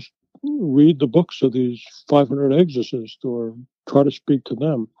 just read the books of these 500 exorcists or try to speak to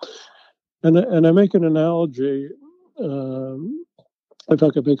them. And I make an analogy, if I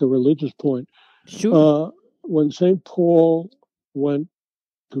could make a religious point. Sure. When St. Paul went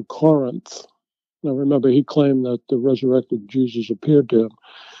to Corinth, now remember, he claimed that the resurrected Jesus appeared to him.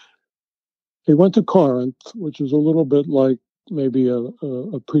 He went to Corinth, which is a little bit like maybe a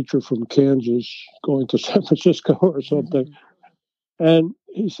preacher from Kansas going to San Francisco or something. Mm-hmm. And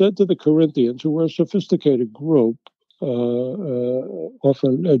he said to the Corinthians, who were a sophisticated group,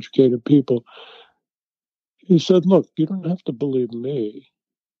 often educated people, he said, look, you don't have to believe me.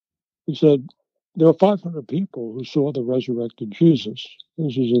 He said, there are 500 people who saw the resurrected Jesus.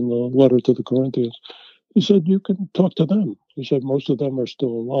 This is in the letter to the Corinthians. He said, you can talk to them. He said, most of them are still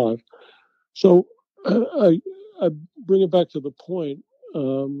alive. So I bring it back to the point.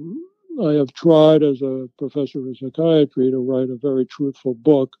 I have tried as a professor of psychiatry to write a very truthful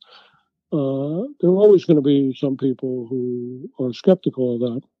book. There are always going to be some people who are skeptical of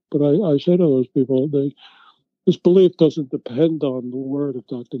that. But I say to those people, this belief doesn't depend on the word of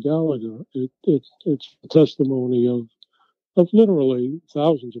Dr. Gallagher. It's a testimony of literally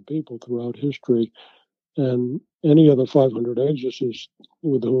thousands of people throughout history. And any of the 500 exorcists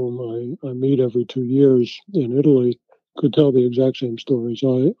with whom I meet every 2 years in Italy could tell the exact same stories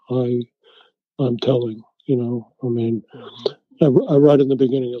I'm telling. I mean, I write in the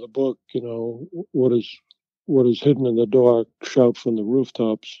beginning of the book, what is hidden in the dark, shout from the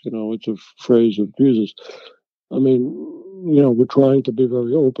rooftops. It's a phrase of Jesus. I mean, we're trying to be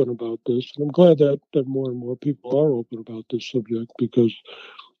very open about this, and I'm glad that more and more people are open about this subject, because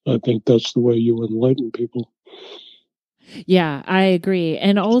I think that's the way you enlighten people. Yeah, I agree.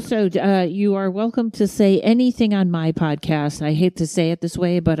 And also, you are welcome to say anything on my podcast. I hate to say it this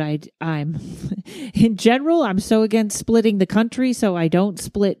way, but I'm in general, I'm so against splitting the country, so I don't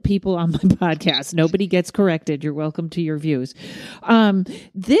split people on my podcast. Nobody gets corrected. You're welcome to your views.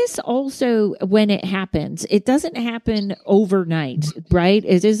 This also, when it happens, it doesn't happen overnight, right?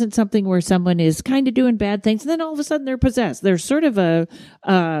 It isn't something where someone is kind of doing bad things and then all of a sudden they're possessed. There's sort of a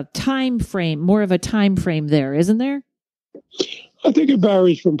time frame, more of a time frame there, isn't there? I think it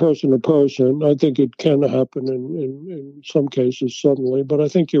varies from person to person. I think it can happen in some cases suddenly, but I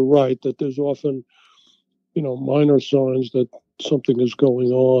think you're right that there's often, minor signs that something is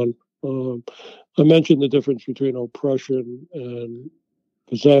going on. I mentioned the difference between oppression and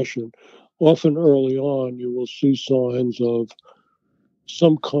possession. Often early on, you will see signs of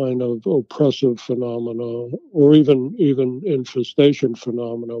some kind of oppressive phenomena or even infestation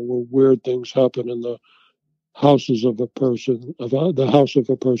phenomena where weird things happen in the houses of a person, the house of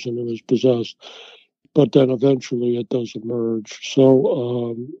a person who is possessed, but then eventually it does emerge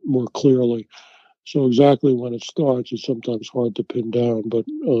more clearly. So exactly when it starts is sometimes hard to pin down, but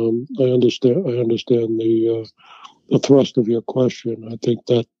I understand the thrust of your question. I think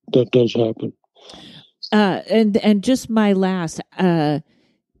that does happen. And just my last.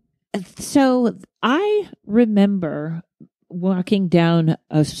 So I remember walking down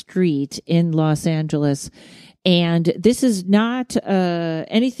a street in Los Angeles, and this is not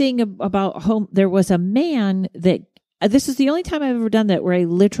anything about home. There was a man that this is the only time I've ever done that where I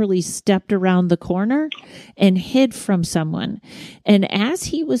literally stepped around the corner and hid from someone. And as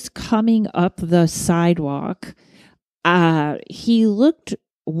he was coming up the sidewalk, he looked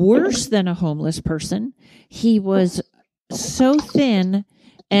worse than a homeless person. He was so thin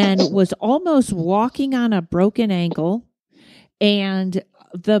and was almost walking on a broken ankle. And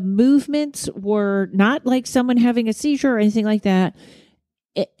the movements were not like someone having a seizure or anything like that.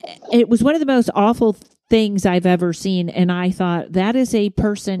 It was one of the most awful things I've ever seen. And I thought that is a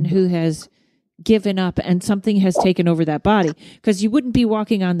person who has given up and something has taken over that body, because you wouldn't be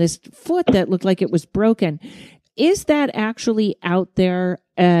walking on this foot that looked like it was broken. Is that actually out there?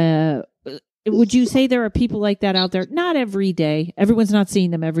 Would you say there are people like that out there? Not every day. Everyone's not seeing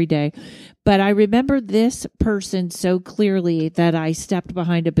them every day. But I remember this person so clearly that I stepped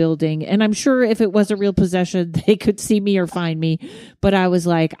behind a building. And I'm sure if it was a real possession, they could see me or find me. But I was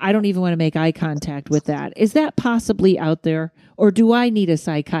like, I don't even want to make eye contact with that. Is that possibly out there? Or do I need a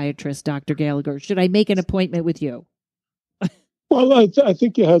psychiatrist, Dr. Gallagher? Should I make an appointment with you? Well, I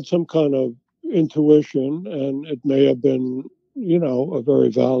think you had some kind of intuition, and it may have been a very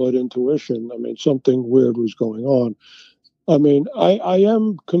valid intuition. I mean, something weird was going on. I mean, I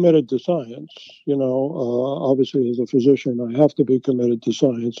am committed to science. Obviously, as a physician, I have to be committed to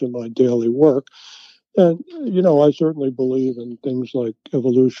science in my daily work. And, I certainly believe in things like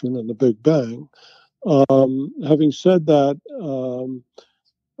evolution and the Big Bang. Having said that,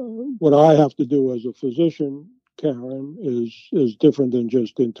 what I have to do as a physician, Karen, is different than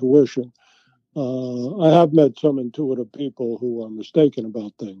just intuition. I have met some intuitive people who are mistaken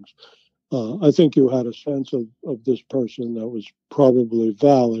about things. I think you had a sense of this person that was probably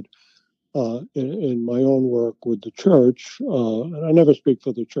valid in my own work with the church. And I never speak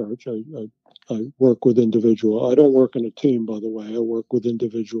for the church. I work with individual. I don't work in a team, by the way. I work with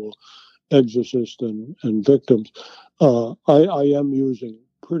individual exorcists and victims. I am using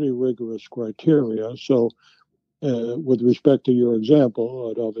pretty rigorous criteria. So with respect to your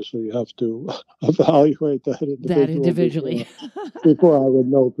example, I'd obviously have to evaluate that individually before I would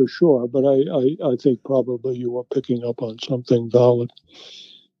know for sure. But I think probably you are picking up on something valid.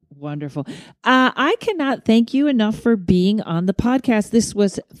 Wonderful. I cannot thank you enough for being on the podcast. This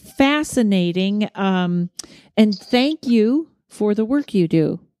was fascinating. And thank you for the work you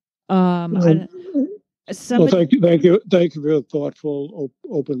do. Thank you for a thoughtful,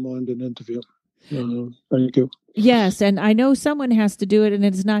 open-minded interview. Thank you. Yes, and I know someone has to do it, and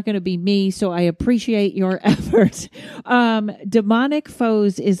it's not going to be me, so I appreciate your effort. Demonic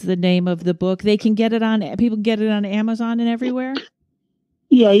Foes is the name of the book. People can get it on Amazon and everywhere?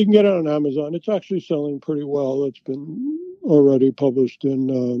 Yeah, you can get it on Amazon. It's actually selling pretty well. It's been already published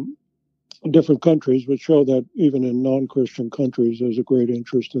in different countries, which show that even in non-Christian countries, there's a great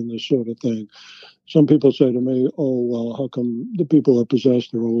interest in this sort of thing. Some people say to me, oh, well, how come the people who are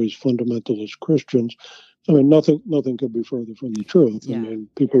possessed are always fundamentalist Christians? I mean, nothing could be further from the truth. Yeah. I mean,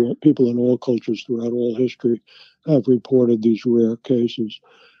 people in all cultures throughout all history have reported these rare cases.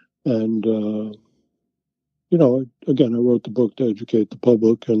 And, again, I wrote the book to educate the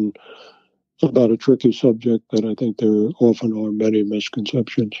public. And about a tricky subject that I think there often are many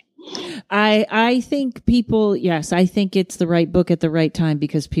misconceptions. I think people, yes, I think it's the right book at the right time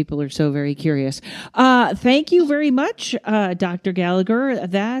because people are so very curious. Thank you very much, Dr. Gallagher.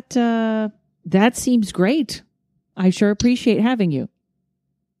 That seems great. I sure appreciate having you.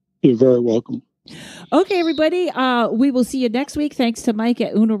 You're very welcome. Okay, everybody. We will see you next week. Thanks to Mike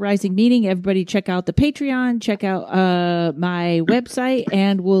at Uno Rising Meeting. Everybody check out the Patreon, check out my website,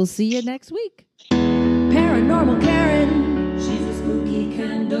 and we'll see you next week. Paranormal Karen.